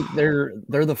I think they're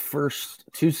the first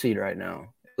 2 seed right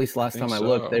now. At least last time I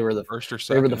looked, they were the first or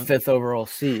second. They were the 5th overall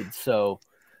seed. So,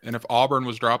 and if Auburn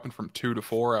was dropping from 2 to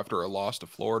 4 after a loss to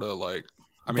Florida, like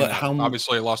I mean,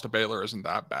 obviously a loss to Baylor isn't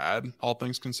that bad, all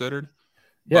things considered.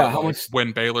 Yeah, but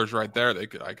when Baylor's right there,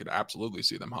 I could absolutely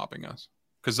see them hopping us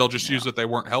because they'll just use that they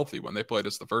weren't healthy when they played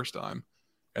us the first time.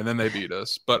 And then they beat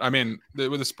us. But, I mean,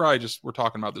 it's probably just we're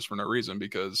talking about this for no reason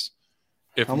because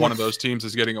if one of those teams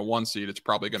is getting a 1 seed, it's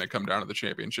probably going to come down to the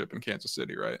championship in Kansas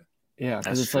City, right? Yeah,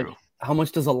 because it's true. Like how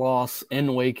much does a loss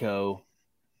in Waco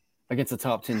against a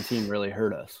top 10 team really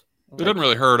hurt us? It doesn't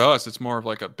really hurt us. It's more of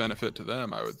like a benefit to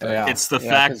them, I would think. Yeah. It's the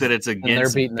fact that it's they're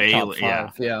against beating the top Baylor.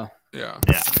 five. Yeah. Yeah.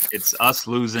 It's us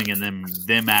losing and them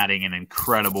adding an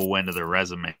incredible win to their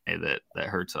resume that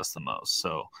hurts us the most.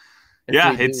 So,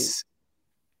 If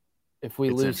we it's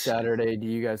lose interesting. Saturday, do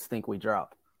you guys think we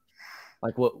drop?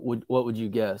 Like, what would you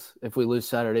guess? If we lose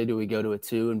Saturday, do we go to a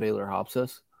 2 and Baylor hops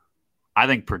us? I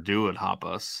think Purdue would hop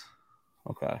us.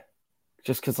 Okay.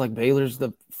 Just because, like, Baylor's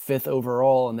the 5th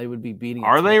overall, and they would be beating.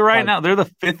 Are they right like, now? They're the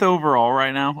 5th overall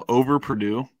right now over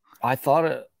Purdue. I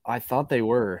thought they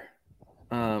were,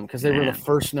 because they were the Man.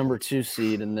 first number 2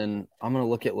 seed, and then I'm gonna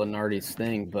look at Lenardi's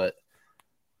thing, but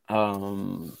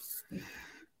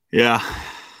Yeah,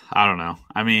 I don't know.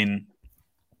 I mean,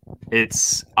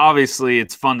 it's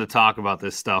fun to talk about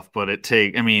this stuff, but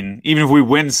even if we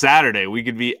win Saturday, we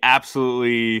could be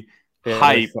absolutely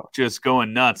hype, just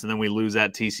going nuts, and then we lose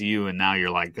at TCU, and now you're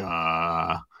like,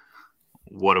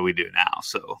 what do we do now?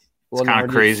 So it's kind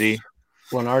of crazy.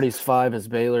 Lenardi's 5 is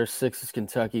Baylor, 6 is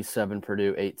Kentucky, 7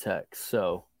 Purdue, 8 Tech.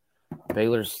 So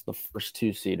Baylor's the first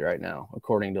 2 seed right now,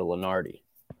 according to Lenardi.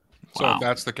 So Wow. if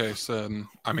that's the case, then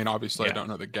I mean, obviously, I don't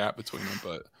know the gap between them,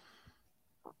 but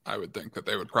I would think that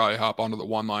they would probably hop onto the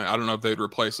 1 line. I don't know if they'd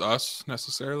replace us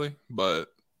necessarily, but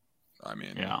I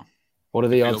mean, What are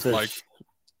the it odds? feels like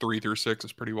 3 through 6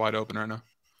 is pretty wide open right now.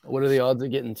 What are the odds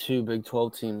of getting 2 Big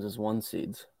 12 teams as 1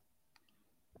 seeds?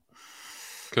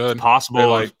 Could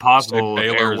Possible. Say Possible.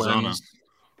 Baylor Arizona. wins.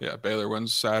 Yeah, Baylor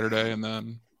wins Saturday, and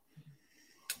then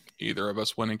either of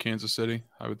us win in Kansas City.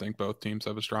 I would think both teams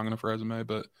have a strong enough resume,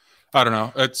 but I don't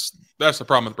know. That's the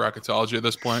problem with bracketology at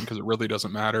this point, because it really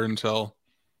doesn't matter until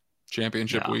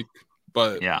championship week.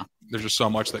 But there's just so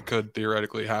much that could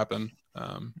theoretically happen.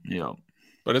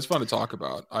 But it's fun to talk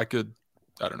about. I could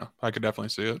definitely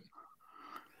see it.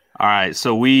 All right,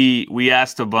 so we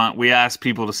asked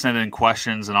people to send in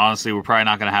questions, and honestly, we're probably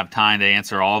not going to have time to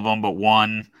answer all of them. But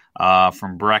one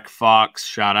from Breck Fox,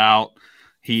 shout out.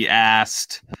 He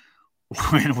asked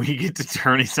when we get to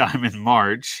tourney time in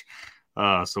March.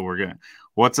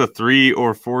 What's a 3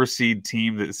 or 4 seed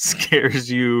team that scares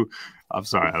you? I'm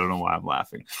sorry, I don't know why I'm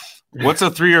laughing. What's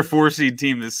a 3 or 4 seed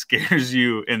team that scares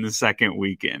you in the second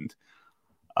weekend?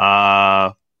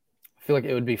 I feel like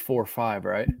it would be 4 or 5,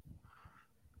 right?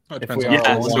 So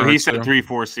he said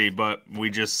 3-4 seed, but we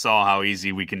just saw how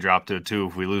easy we can drop to a 2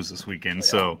 if we lose this weekend.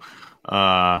 So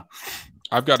I've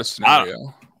got a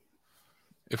scenario.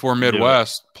 If we're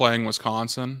Midwest playing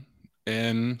Wisconsin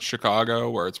in Chicago,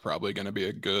 where it's probably going to be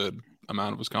a good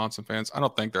amount of Wisconsin fans, I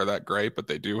don't think they're that great, but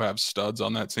they do have studs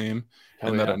on that team.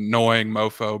 That annoying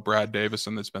mofo Brad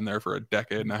Davison that's been there for a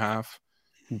decade and a half.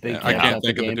 I can't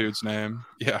think of the dude's name.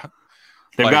 Yeah.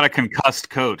 They've got a concussed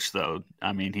coach, though.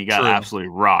 I mean, he got absolutely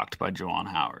rocked by Juwan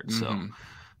Howard. So,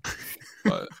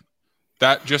 but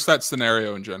that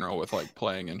scenario in general, with like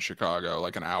playing in Chicago,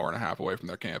 like an hour and a half away from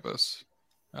their campus.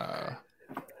 I'll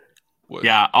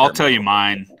tell you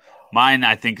mine. Mine,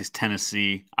 I think, is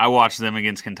Tennessee. I watched them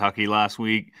against Kentucky last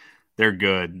week. They're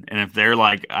good, and if they're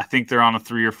I think they're on a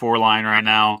 3 or 4 line right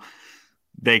now.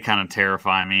 They kind of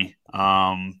terrify me.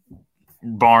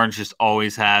 Barnes just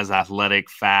always has athletic,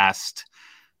 fast,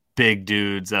 big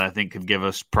dudes that I think could give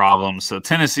us problems. So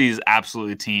Tennessee is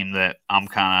absolutely a team that I'm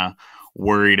kind of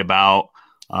worried about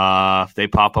if they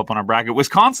pop up on our bracket.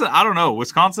 Wisconsin, I don't know.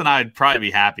 Wisconsin, I'd probably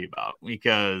be happy about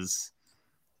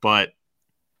but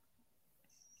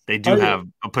they do have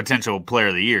a potential player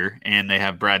of the year, and they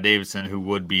have Brad Davison, who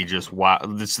would be just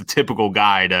wild. This is the typical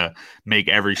guy to make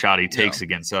every shot he takes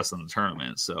against us in the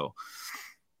tournament. So.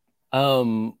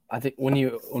 I think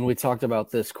when we talked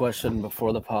about this question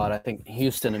before the pod, I think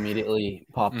Houston immediately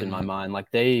popped in my mind.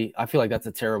 I feel like that's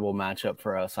a terrible matchup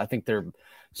for us. I think they're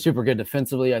super good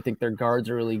defensively. I think their guards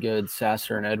are really good,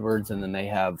 Sasser and Edwards, and then they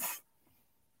have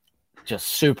just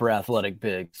super athletic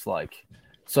bigs.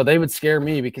 So they would scare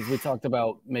me because we talked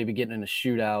about maybe getting in a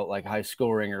shootout, like high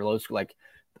scoring or low scoring.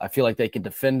 I feel like they could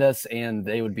defend us, and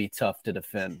they would be tough to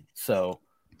defend. So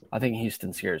I think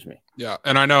Houston scares me. Yeah,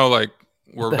 and I know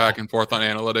we're back and forth on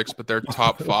analytics, but they're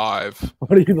top 5.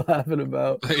 What are you laughing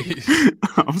about?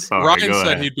 I'm sorry. Ryan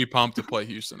said he'd be pumped to play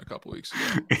Houston a couple weeks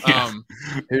ago.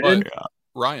 Who did?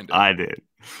 Ryan did. I did.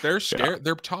 They're scared. Yeah.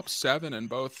 They're top 7 in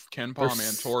both Ken Palm and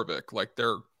Torvik.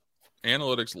 Their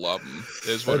analytics love them,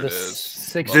 is what it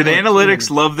is. Did analytics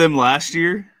love them last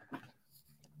year?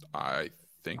 I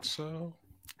think so.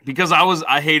 Because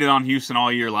I hated on Houston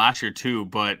all year last year too,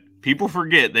 but people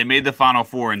forget they made the Final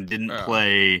Four and didn't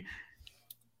play.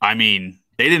 I mean,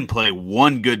 they didn't play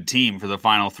one good team for the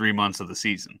final 3 months of the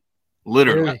season.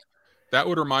 Literally. That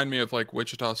would remind me of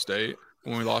Wichita State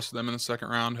when we lost to them in the second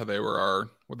round. How they were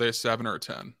they a 7 or a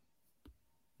 10?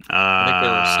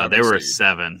 I think they were a seed.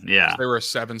 7. Yeah, They were a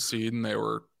 7 seed, and they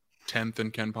were 10th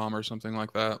in KenPom or something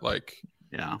like that. Like,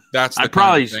 yeah. that's the I kind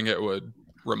probably of thing it would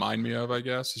remind me of, I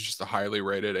guess. It's just a highly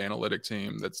rated analytic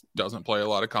team that doesn't play a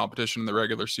lot of competition in the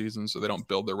regular season, so they don't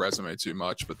build their resume too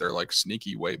much, but they're like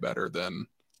sneaky way better than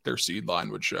their seed line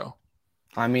would show.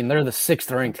 I mean, they're the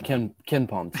 6th ranked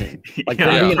KenPom team. Like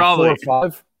Yeah, they're being probably. a 4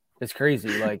 or 5. It's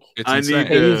crazy. Like It's I insane.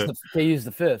 need they use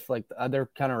the 5th. Like they're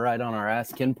kind of right on our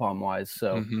ass KenPom wise.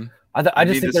 So Mhm. I just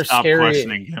need think to they're stop scary.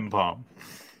 questioning KenPom.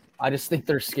 I just think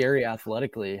they're scary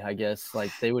athletically. I guess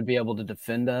like they would be able to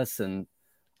defend us, and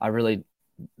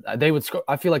they would score.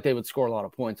 I feel like they would score a lot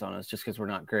of points on us just because we're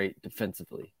not great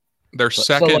defensively. They're so,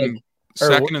 second like,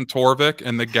 in Torvik,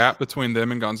 and the gap between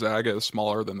them and Gonzaga is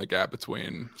smaller than the gap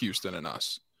between Houston and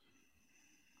us.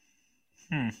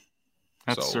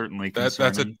 That's So certainly that's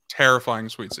concerning. a terrifying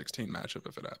Sweet 16 matchup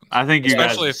if it happens. I think you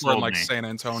Especially guys if we're in sold like me. San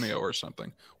Antonio or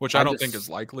something, which I don't think is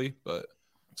likely, but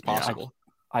it's possible.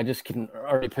 I just can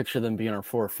already picture them being our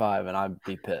 4 or 5, and I'd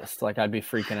be pissed. Like I'd be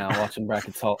freaking out watching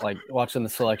brackets, like watching the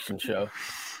selection show,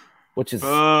 which is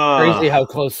crazy how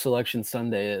close Selection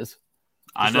Sunday is.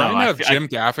 I Does know. Ryan have Jim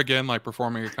Gaffigan like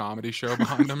performing a comedy show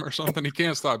behind him or something? He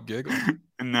can't stop giggling.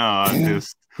 No,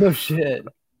 No shit.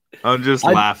 I'm just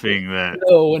laughing that.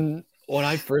 No, when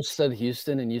I first said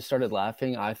Houston and you started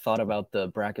laughing, I thought about the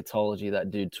bracketology that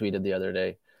dude tweeted the other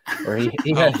day, where he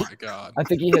had. Oh my god! I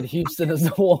think he had Houston as the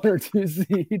 1 or 2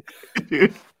 seed.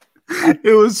 Dude,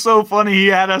 it was so funny. He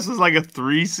had us as like a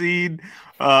 3 seed.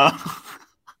 It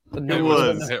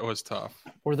was tough.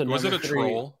 Or the Was it a 3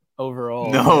 troll?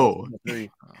 overall? No. 3.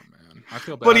 Oh man, I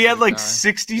feel bad. But he for had the like guy.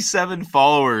 67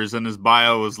 followers, and his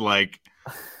bio was like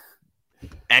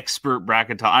expert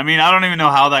bracket. I mean, I don't even know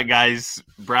how that guy's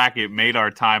bracket made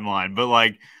our timeline, but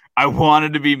like I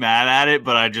wanted to be mad at it,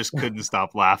 but I just couldn't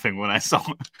stop laughing when I saw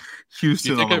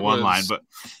Houston on the one line. But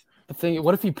the thing,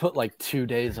 what if he put like 2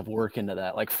 days of work into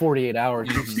that, like 48 hours?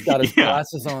 He's got his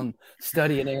glasses on,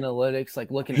 studying analytics,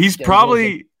 like looking. He's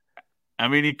probably. I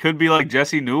mean, he could be like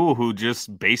Jesse Newell, who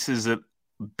just bases it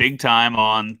big time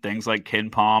on things like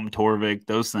KenPom, Torvik,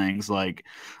 those things. Like,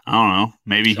 I don't know,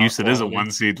 maybe Shot Houston quality. is a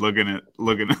 1 seed looking at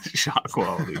shot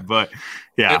quality. But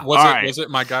yeah, Was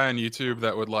it my guy on YouTube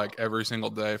that would like every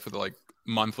single day for the like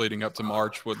month leading up to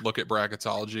March would look at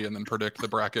bracketology and then predict the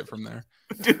bracket from there?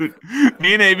 Dude,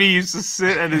 me and AB used to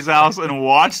sit at his house and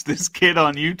watch this kid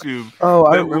on YouTube. Oh,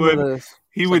 I that remember this.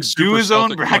 He It's would like do Super his own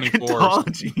Celtic 24 or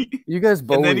bracketology. You guys then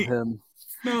bullied he- him.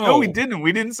 No, we didn't.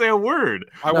 We didn't say a word.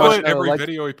 I No, watched no, every like-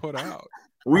 video he put out.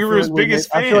 We were his biggest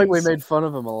fans. I feel like we made fun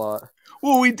of him a lot.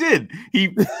 Well, we did.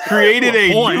 He created a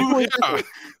new. Yeah.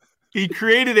 He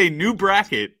created a new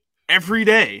bracket every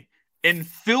day and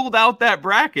filled out that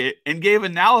bracket and gave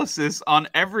analysis on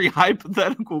every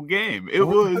hypothetical game. It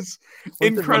was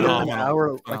incredible.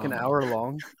 An hour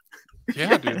long.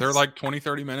 Yeah, dude, they're like 20,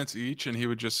 30 minutes each, and he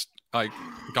would just like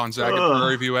Gonzaga,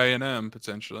 Prairie View, A&M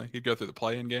potentially. He'd go through the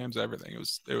play-in games, everything.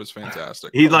 It was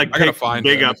fantastic. He'd like I gotta pick find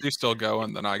big him. up. If he's still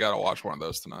going, then I gotta watch one of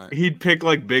those tonight. He'd pick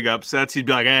like big upsets. He'd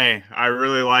be like, "Hey, I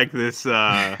really like this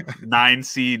 9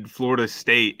 seed Florida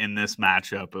State in this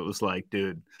matchup." It was like,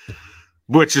 dude,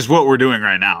 which is what we're doing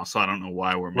right now. So I don't know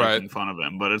why we're making fun of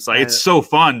him, but it's like it's so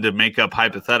fun to make up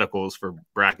hypotheticals for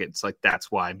brackets. Like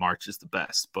that's why March is the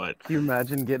best. But Can you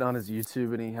imagine getting on his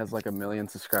YouTube and he has like 1 million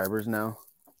subscribers now?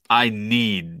 I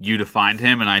need you to find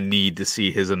him, and I need to see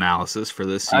his analysis for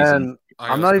this season. And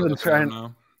I'm not even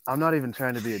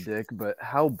trying to be a dick, but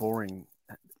how boring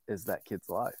is that kid's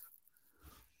life?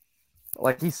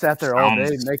 Like he sat there all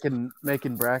day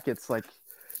making brackets. Like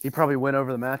he probably went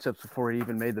over the matchups before he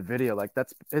even made the video. Like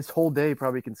that's his whole day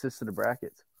probably consisted of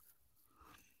brackets.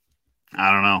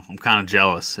 I don't know. I'm kind of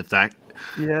jealous if that.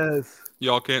 Yes.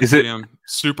 Y'all can't Is see it- him.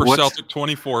 Super what's- Celtic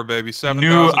 24, baby. New.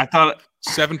 7,000. I thought.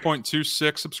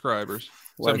 7.26 subscribers.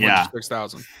 Well,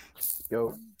 7.26,000.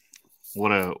 Go.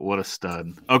 What a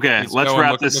stud. Okay, He's let's going,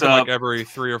 wrap looking- this looking up. like every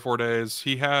 3 or 4 days.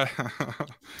 He had.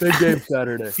 Big game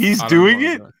Saturday. He's I don't doing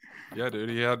know. it. Yeah,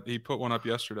 dude. He put one up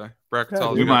yesterday.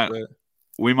 Bracketology. We might- update.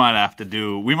 We might have to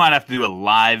do a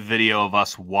live video of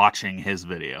us watching his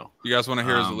video. You guys want to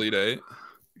hear his Elite Eight?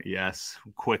 Yes,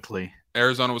 quickly.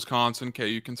 Arizona, Wisconsin,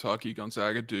 KU, Kentucky,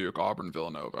 Gonzaga, Duke, Auburn,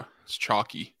 Villanova. It's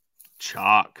chalky.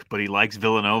 Chalk, but he likes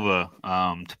Villanova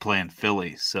to play in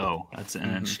Philly, so that's an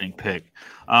interesting pick.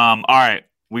 All right,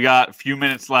 we got a few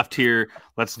minutes left here.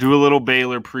 Let's do a little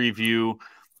Baylor preview.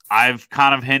 I've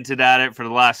kind of hinted at it for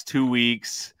the last 2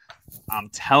 weeks. I'm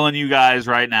telling you guys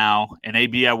right now, and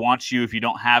AB, I want you, if you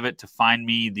don't have it, to find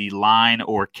me the line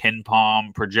or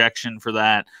KenPom projection for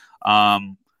that.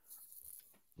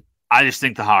 I just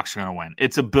think the Hawks are going to win.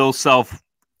 It's a Bill Self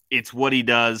it's what he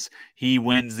does. He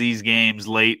wins these games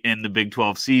late in the Big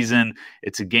 12 season.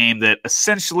 It's a game that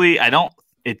essentially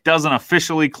it doesn't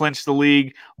officially clinch the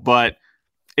league, but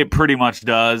it pretty much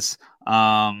does.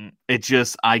 I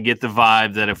get the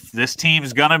vibe that if this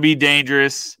team's gonna be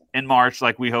dangerous in March,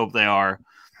 like we hope they are,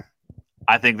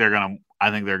 I think they're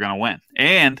gonna win.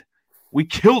 And we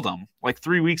killed them like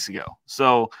 3 weeks ago,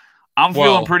 so I'm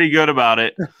feeling pretty good about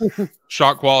it.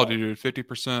 Shot quality, dude,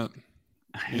 50%.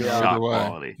 Shot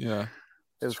quality. Yeah.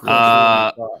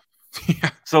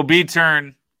 So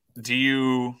B-turn,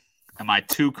 am I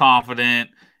too confident?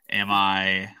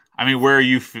 Where are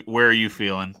you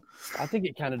feeling? I think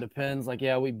it kind of depends. Like,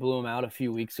 yeah, we blew them out a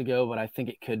few weeks ago, but I think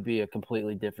it could be a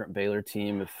completely different Baylor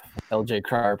team if LJ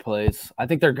Cryer plays. I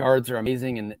think their guards are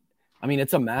amazing, and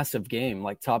it's a massive game,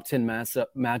 like top 10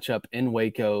 matchup in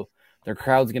Waco. Their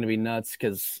crowd's going to be nuts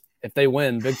because if they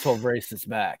win, Big 12 race is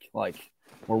back. Like,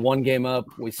 we're one game up.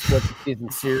 We split the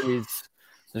season series.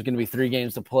 There's going to be 3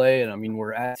 games to play, and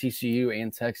we're at TCU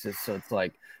and Texas, so it's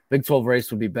like Big 12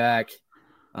 race would be back.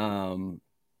 I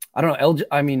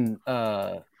don't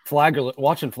know. Flagler,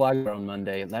 watching Flagler on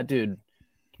Monday, that dude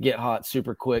can get hot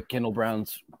super quick. Kendall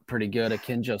Brown's pretty good.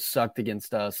 Akinjo sucked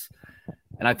against us,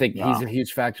 and I think he's a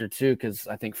huge factor too because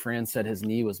I think Fran said his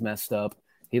knee was messed up.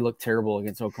 He looked terrible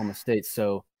against Oklahoma State.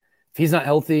 So if he's not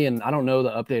healthy, and I don't know the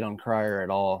update on Cryer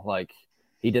at all, like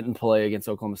he didn't play against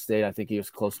Oklahoma State. I think he was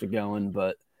close to going,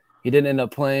 but he didn't end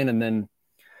up playing. And then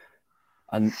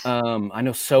I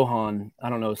know Sohan, I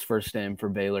don't know his first name for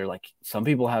Baylor. Like some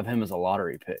people have him as a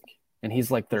lottery pick. And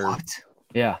he's like their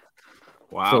yeah.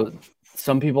 Wow. So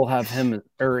some people have him,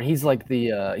 or he's like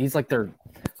their.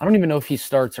 I don't even know if he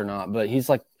starts or not, but he's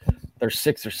like their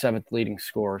 6th or 7th leading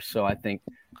scorer. So I think,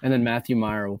 and then Matthew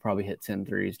Meyer will probably hit 10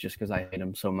 threes just because I hate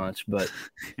him so much. But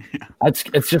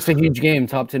it's just a huge game,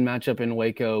 top 10 matchup in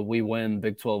Waco. We win.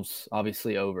 Big 12's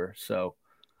obviously over. So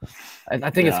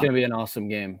I think it's going to be an awesome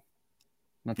game.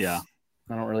 I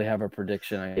don't really have a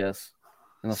prediction, I guess.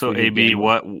 So AB,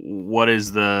 what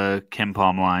is the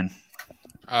KenPom line?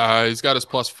 He's got his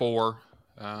 +4.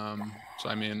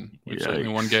 We've certainly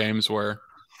won games where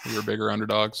we were bigger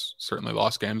underdogs. Certainly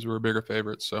lost games we were bigger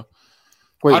favorites. So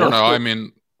I don't know.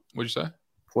 What'd you say?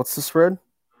 What's the spread?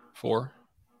 4.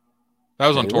 That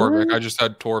was on Torvik. I just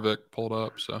had Torvik pulled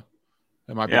up, so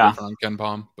it might be different on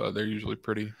KenPom, but they're usually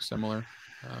pretty similar.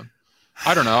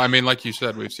 I don't know. Like you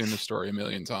said, we've seen this story a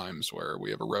million times where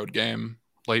we have a road game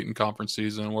late in conference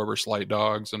season where we're slight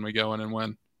dogs and we go in and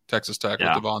win. Texas Tech with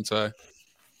Devontae,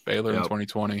 Baylor in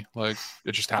 2020. Like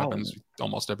it just happens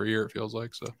almost every year, it feels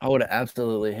like. So I would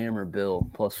absolutely hammer Bill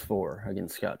 +4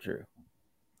 against Scott Drew.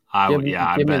 I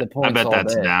bet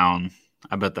that's down.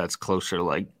 I bet that's closer to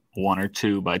like 1 or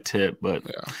 2 by tip, but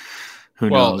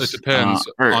who knows? Well, it depends.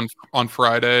 On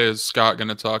Friday, is Scott going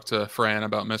to talk to Fran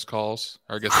about missed calls?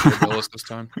 Or I guess Billis this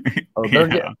time?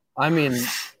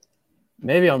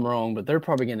 Maybe I'm wrong, but they're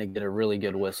probably going to get a really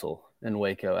good whistle in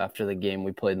Waco after the game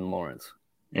we played in Lawrence.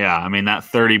 Yeah, that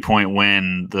 30-point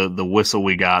win, the whistle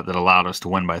we got that allowed us to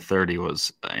win by 30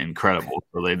 was incredible.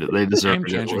 So they deserve a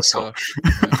good whistle.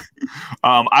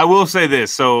 I will say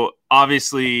this. So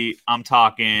obviously I'm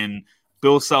talking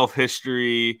Bill Self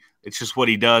history. It's just what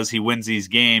he does. He wins these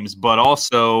games. But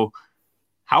also,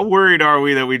 how worried are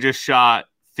we that we just shot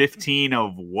 15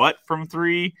 of what from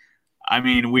 3?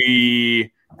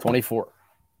 24.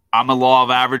 I'm a law of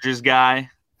averages guy.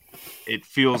 It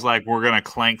feels like we're going to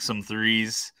clank some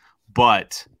threes,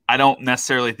 but I don't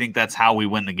necessarily think that's how we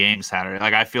win the game Saturday.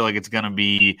 Like, I feel like it's going to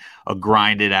be a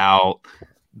grinded out,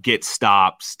 get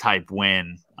stops type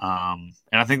win. And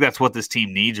I think that's what this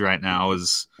team needs right now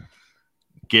is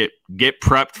get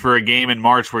prepped for a game in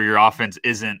March where your offense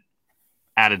isn't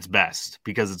at its best,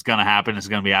 because it's going to happen. It's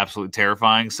going to be absolutely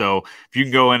terrifying. So if you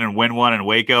can go in and win one in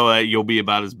Waco, you'll be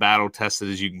about as battle tested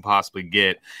as you can possibly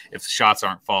get if the shots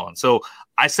aren't falling. So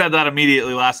I said that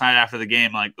immediately last night after the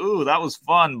game, like, ooh, that was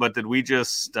fun. But did we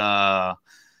just kind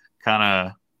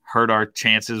of hurt our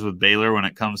chances with Baylor when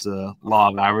it comes to law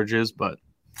of averages? But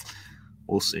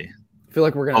we'll see. I feel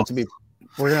like we're going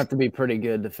to have to be pretty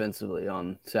good defensively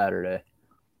on Saturday.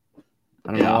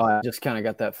 I don't know. I just kind of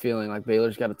got that feeling like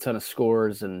Baylor's got a ton of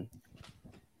scores, and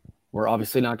we're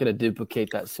obviously not going to duplicate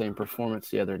that same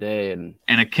performance the other day. And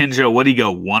Akinjo, what did he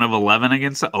go? 1 of 11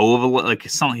 against 0 of 11? Like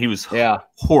something, he was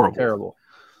horrible, terrible.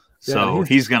 So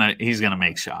he's gonna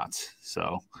make shots.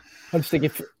 So I just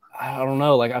think I don't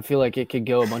know. Like I feel like it could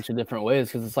go a bunch of different ways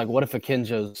because it's like, what if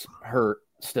Akinjo's hurt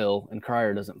still and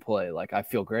Cryer doesn't play? Like I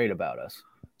feel great about us,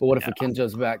 but what if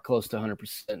Akinjo's back close to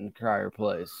 100% and Cryer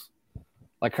plays?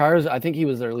 Like Cryer's, I think he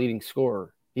was their leading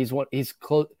scorer. He's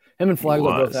close. Him and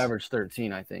Flagler both averaged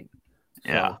 13, I think.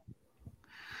 So. Yeah.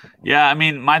 Yeah, I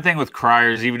mean, my thing with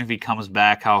Cryer is even if he comes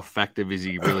back, how effective is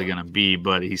he really going to be?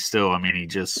 But he's still, I mean,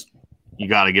 you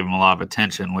got to give him a lot of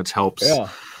attention, which helps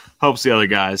the other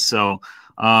guys. So,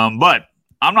 but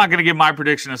I'm not going to give my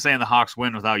prediction of saying the Hawks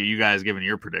win without you guys giving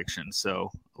your prediction.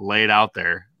 So lay it out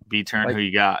there. B-turn, who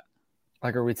you got?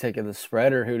 Like, are we taking the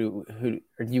spread, or who do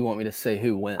you want me to say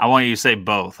who wins? I want you to say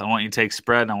both. I want you to take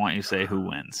spread, and I want you to say who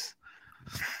wins.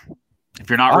 If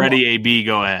you're not ready, AB,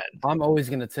 go ahead. I'm always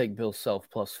going to take Bill Self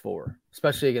 +4,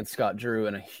 especially against Scott Drew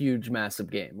in a huge, massive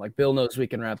game. Like, Bill knows we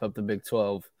can wrap up the Big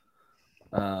 12.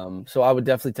 So I would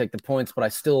definitely take the points, but I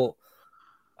still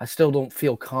don't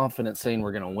feel confident saying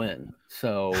we're going to win.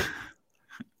 So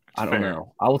I don't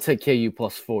know. I will take KU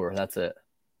 +4. That's it.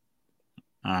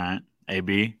 All right.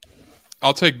 AB?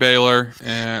 I'll take Baylor,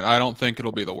 and I don't think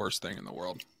it'll be the worst thing in the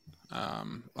world.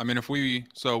 I mean, if we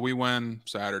win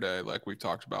Saturday, like we've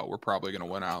talked about, we're probably going to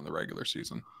win out in the regular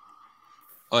season.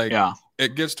 Like,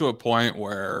 it gets to a point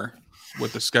where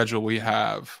with the schedule we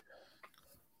have,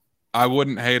 I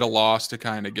wouldn't hate a loss to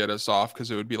kind of get us off, because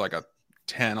it would be like a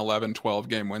 10, 11, 12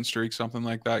 game win streak, something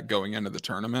like that going into the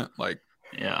tournament. Like,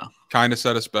 kind of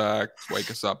set us back,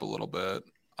 wake us up a little bit.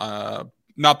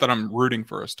 Not that I'm rooting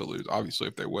for us to lose. Obviously,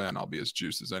 if they win, I'll be as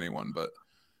juiced as anyone, but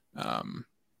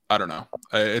I don't know.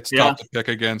 It's tough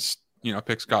to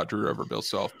pick Scott Drew over Bill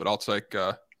Self, but I'll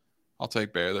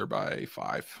take Baylor by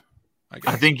 5. I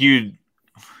guess. I think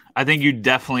you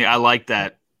definitely. I like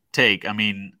that take. I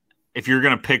mean, if you're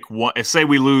gonna pick one, say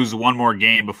we lose one more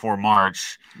game before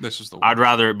March, this is the one. I'd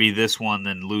rather it be this one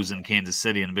than losing Kansas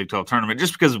City in the Big 12 tournament.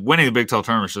 Just because winning the Big 12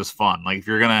 tournament is just fun. Like, if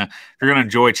you're gonna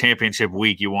enjoy championship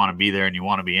week, you want to be there and you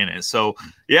want to be in it. So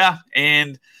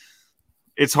and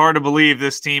it's hard to believe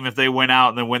this team, if they win out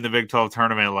and then win the Big 12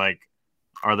 tournament, like,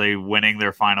 are they winning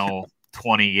their final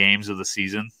 20 games of the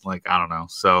season? Like, I don't know.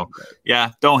 So,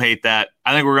 don't hate that.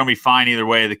 I think we're going to be fine either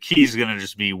way. The key is going to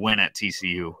just be win at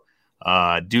TCU.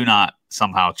 Do not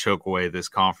somehow choke away this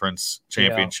conference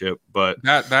championship. But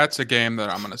that's a game that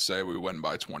I'm going to say we win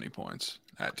by 20 points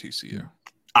at TCU.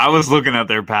 I was looking at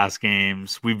their past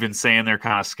games. We've been saying they're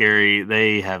kind of scary.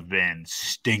 They have been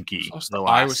stinky.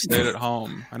 Iowa State at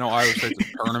home. I know Iowa State's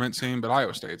a tournament team, but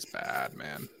Iowa State's bad,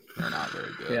 man. They're not very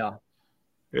good.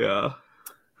 Yeah.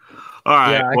 All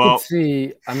right. Yeah,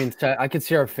 I could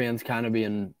see our fans kind of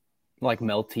being like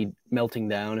melting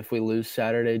down if we lose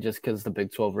Saturday, just because the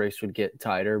Big 12 race would get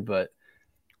tighter. But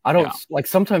I don't like,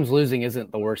 sometimes losing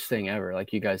isn't the worst thing ever,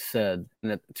 like you guys said,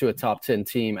 to a top 10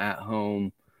 team at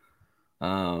home.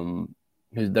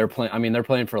 They're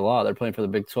playing for a lot. They're playing for the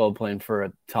Big 12, playing for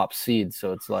a top seed.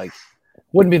 So it's like,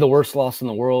 wouldn't be the worst loss in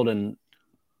the world. And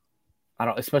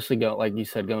especially like you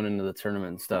said, going into the tournament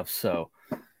and stuff. So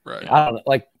right.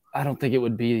 I don't think it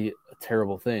would be a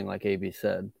terrible thing, like AB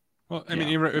said. Well, I mean,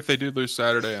 even if they do lose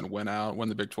Saturday and win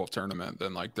the Big 12 tournament,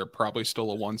 then like they're probably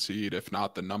still a 1 seed, if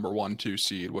not the number 1-2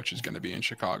 seed, which is going to be in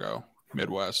Chicago,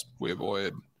 Midwest. We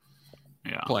avoid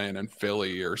playing in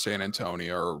Philly or San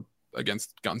Antonio or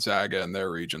against Gonzaga in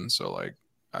their region. So, like,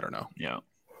 I don't know. Yeah.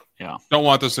 Don't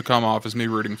want this to come off as me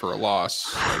rooting for a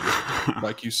loss.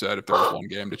 Like you said, if there was one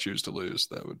game to choose to lose,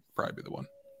 that would probably be the one.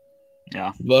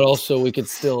 Yeah. But also, we could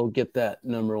still get that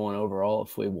number 1 overall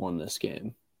if we won this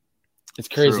game. It's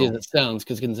crazy as it sounds,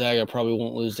 because Gonzaga probably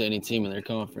won't lose to any team in their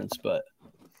conference, but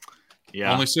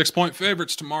only 6-point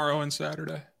favorites tomorrow and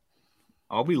Saturday.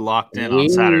 I'll be locked in on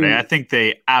Saturday. I think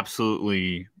they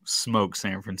absolutely smoke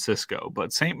San Francisco,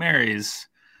 but St. Mary's,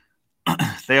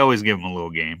 they always give them a little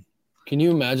game. Can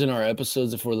you imagine our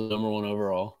episodes if we're the number 1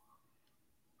 overall?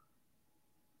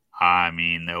 I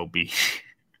mean, they'll be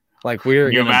like, we're.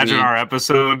 Can you imagine our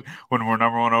episode when we're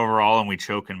number 1 overall and we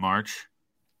choke in March?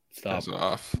 Stop. That's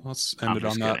off. Let's end it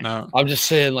on that note. I'm just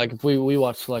saying, like, if we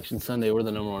watch Selection Sunday, we're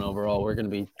the number 1 overall. We're going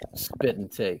to be spitting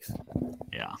takes.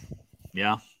 Yeah.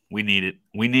 We need it.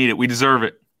 We deserve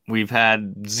it. We've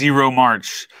had 0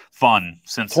 March fun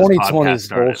since 2020 is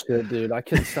bullshit, dude. I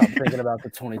couldn't stop thinking about the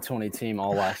 2020 team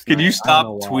all last night. Can you stop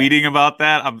tweeting about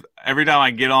that? Every time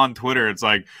I get on Twitter, it's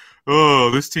like, oh,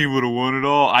 this team would have won it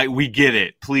all. We get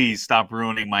it. Please stop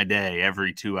ruining my day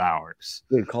every 2 hours.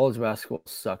 Dude, college basketball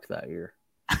sucked that year.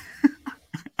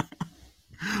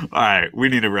 All right, we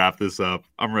need to wrap this up.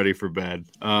 I'm ready for bed.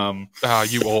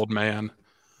 You old man.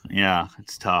 Yeah,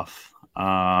 it's tough.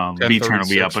 B-turn will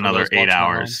be up another 8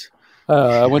 hours.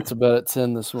 I went to bed at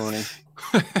 10 this morning.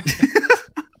 All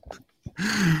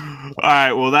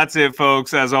right, well, that's it,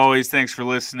 folks. As always, thanks for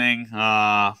listening.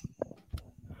 I'm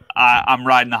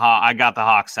riding the Hawks. I got the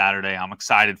Hawks Saturday. I'm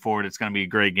excited for it. It's going to be a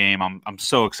great game. I'm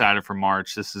so excited for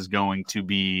March. This is going to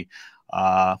be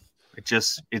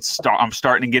I'm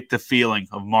starting to get the feeling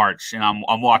of March, and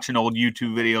I'm watching old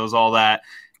YouTube videos, all that.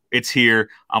 It's here.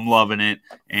 I'm loving it.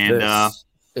 And this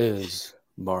is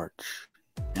March.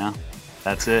 Yeah,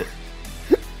 that's it.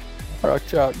 Rock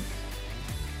chalk.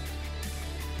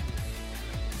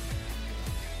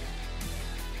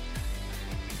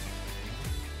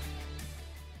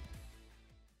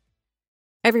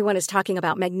 Everyone is talking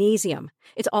about magnesium.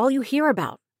 It's all you hear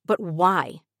about. But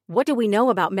why? What do we know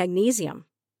about magnesium?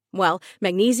 Well,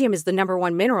 magnesium is the number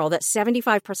one mineral that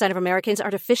 75% of Americans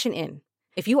are deficient in.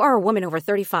 If you are a woman over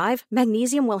 35,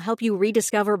 magnesium will help you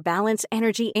rediscover balance,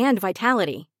 energy, and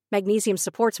vitality. Magnesium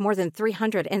supports more than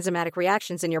 300 enzymatic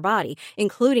reactions in your body,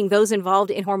 including those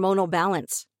involved in hormonal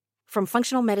balance. From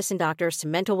functional medicine doctors to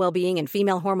mental well-being and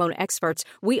female hormone experts,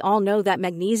 we all know that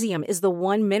magnesium is the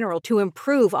one mineral to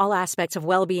improve all aspects of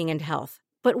well-being and health.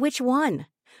 But which one?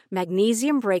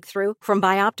 Magnesium Breakthrough from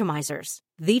Bioptimizers,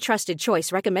 the trusted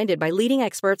choice recommended by leading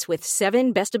experts with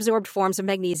 7 best-absorbed forms of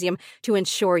magnesium to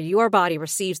ensure your body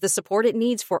receives the support it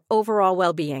needs for overall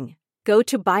well-being. Go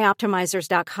to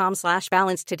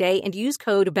bioptimizers.com/balance today and use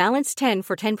code BALANCE10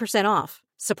 for 10% off.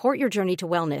 Support your journey to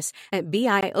wellness at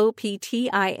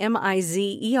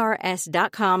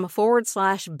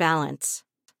bioptimizers.com/balance.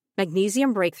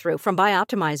 Magnesium Breakthrough from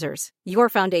Bioptimizers, your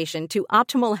foundation to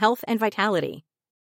optimal health and vitality.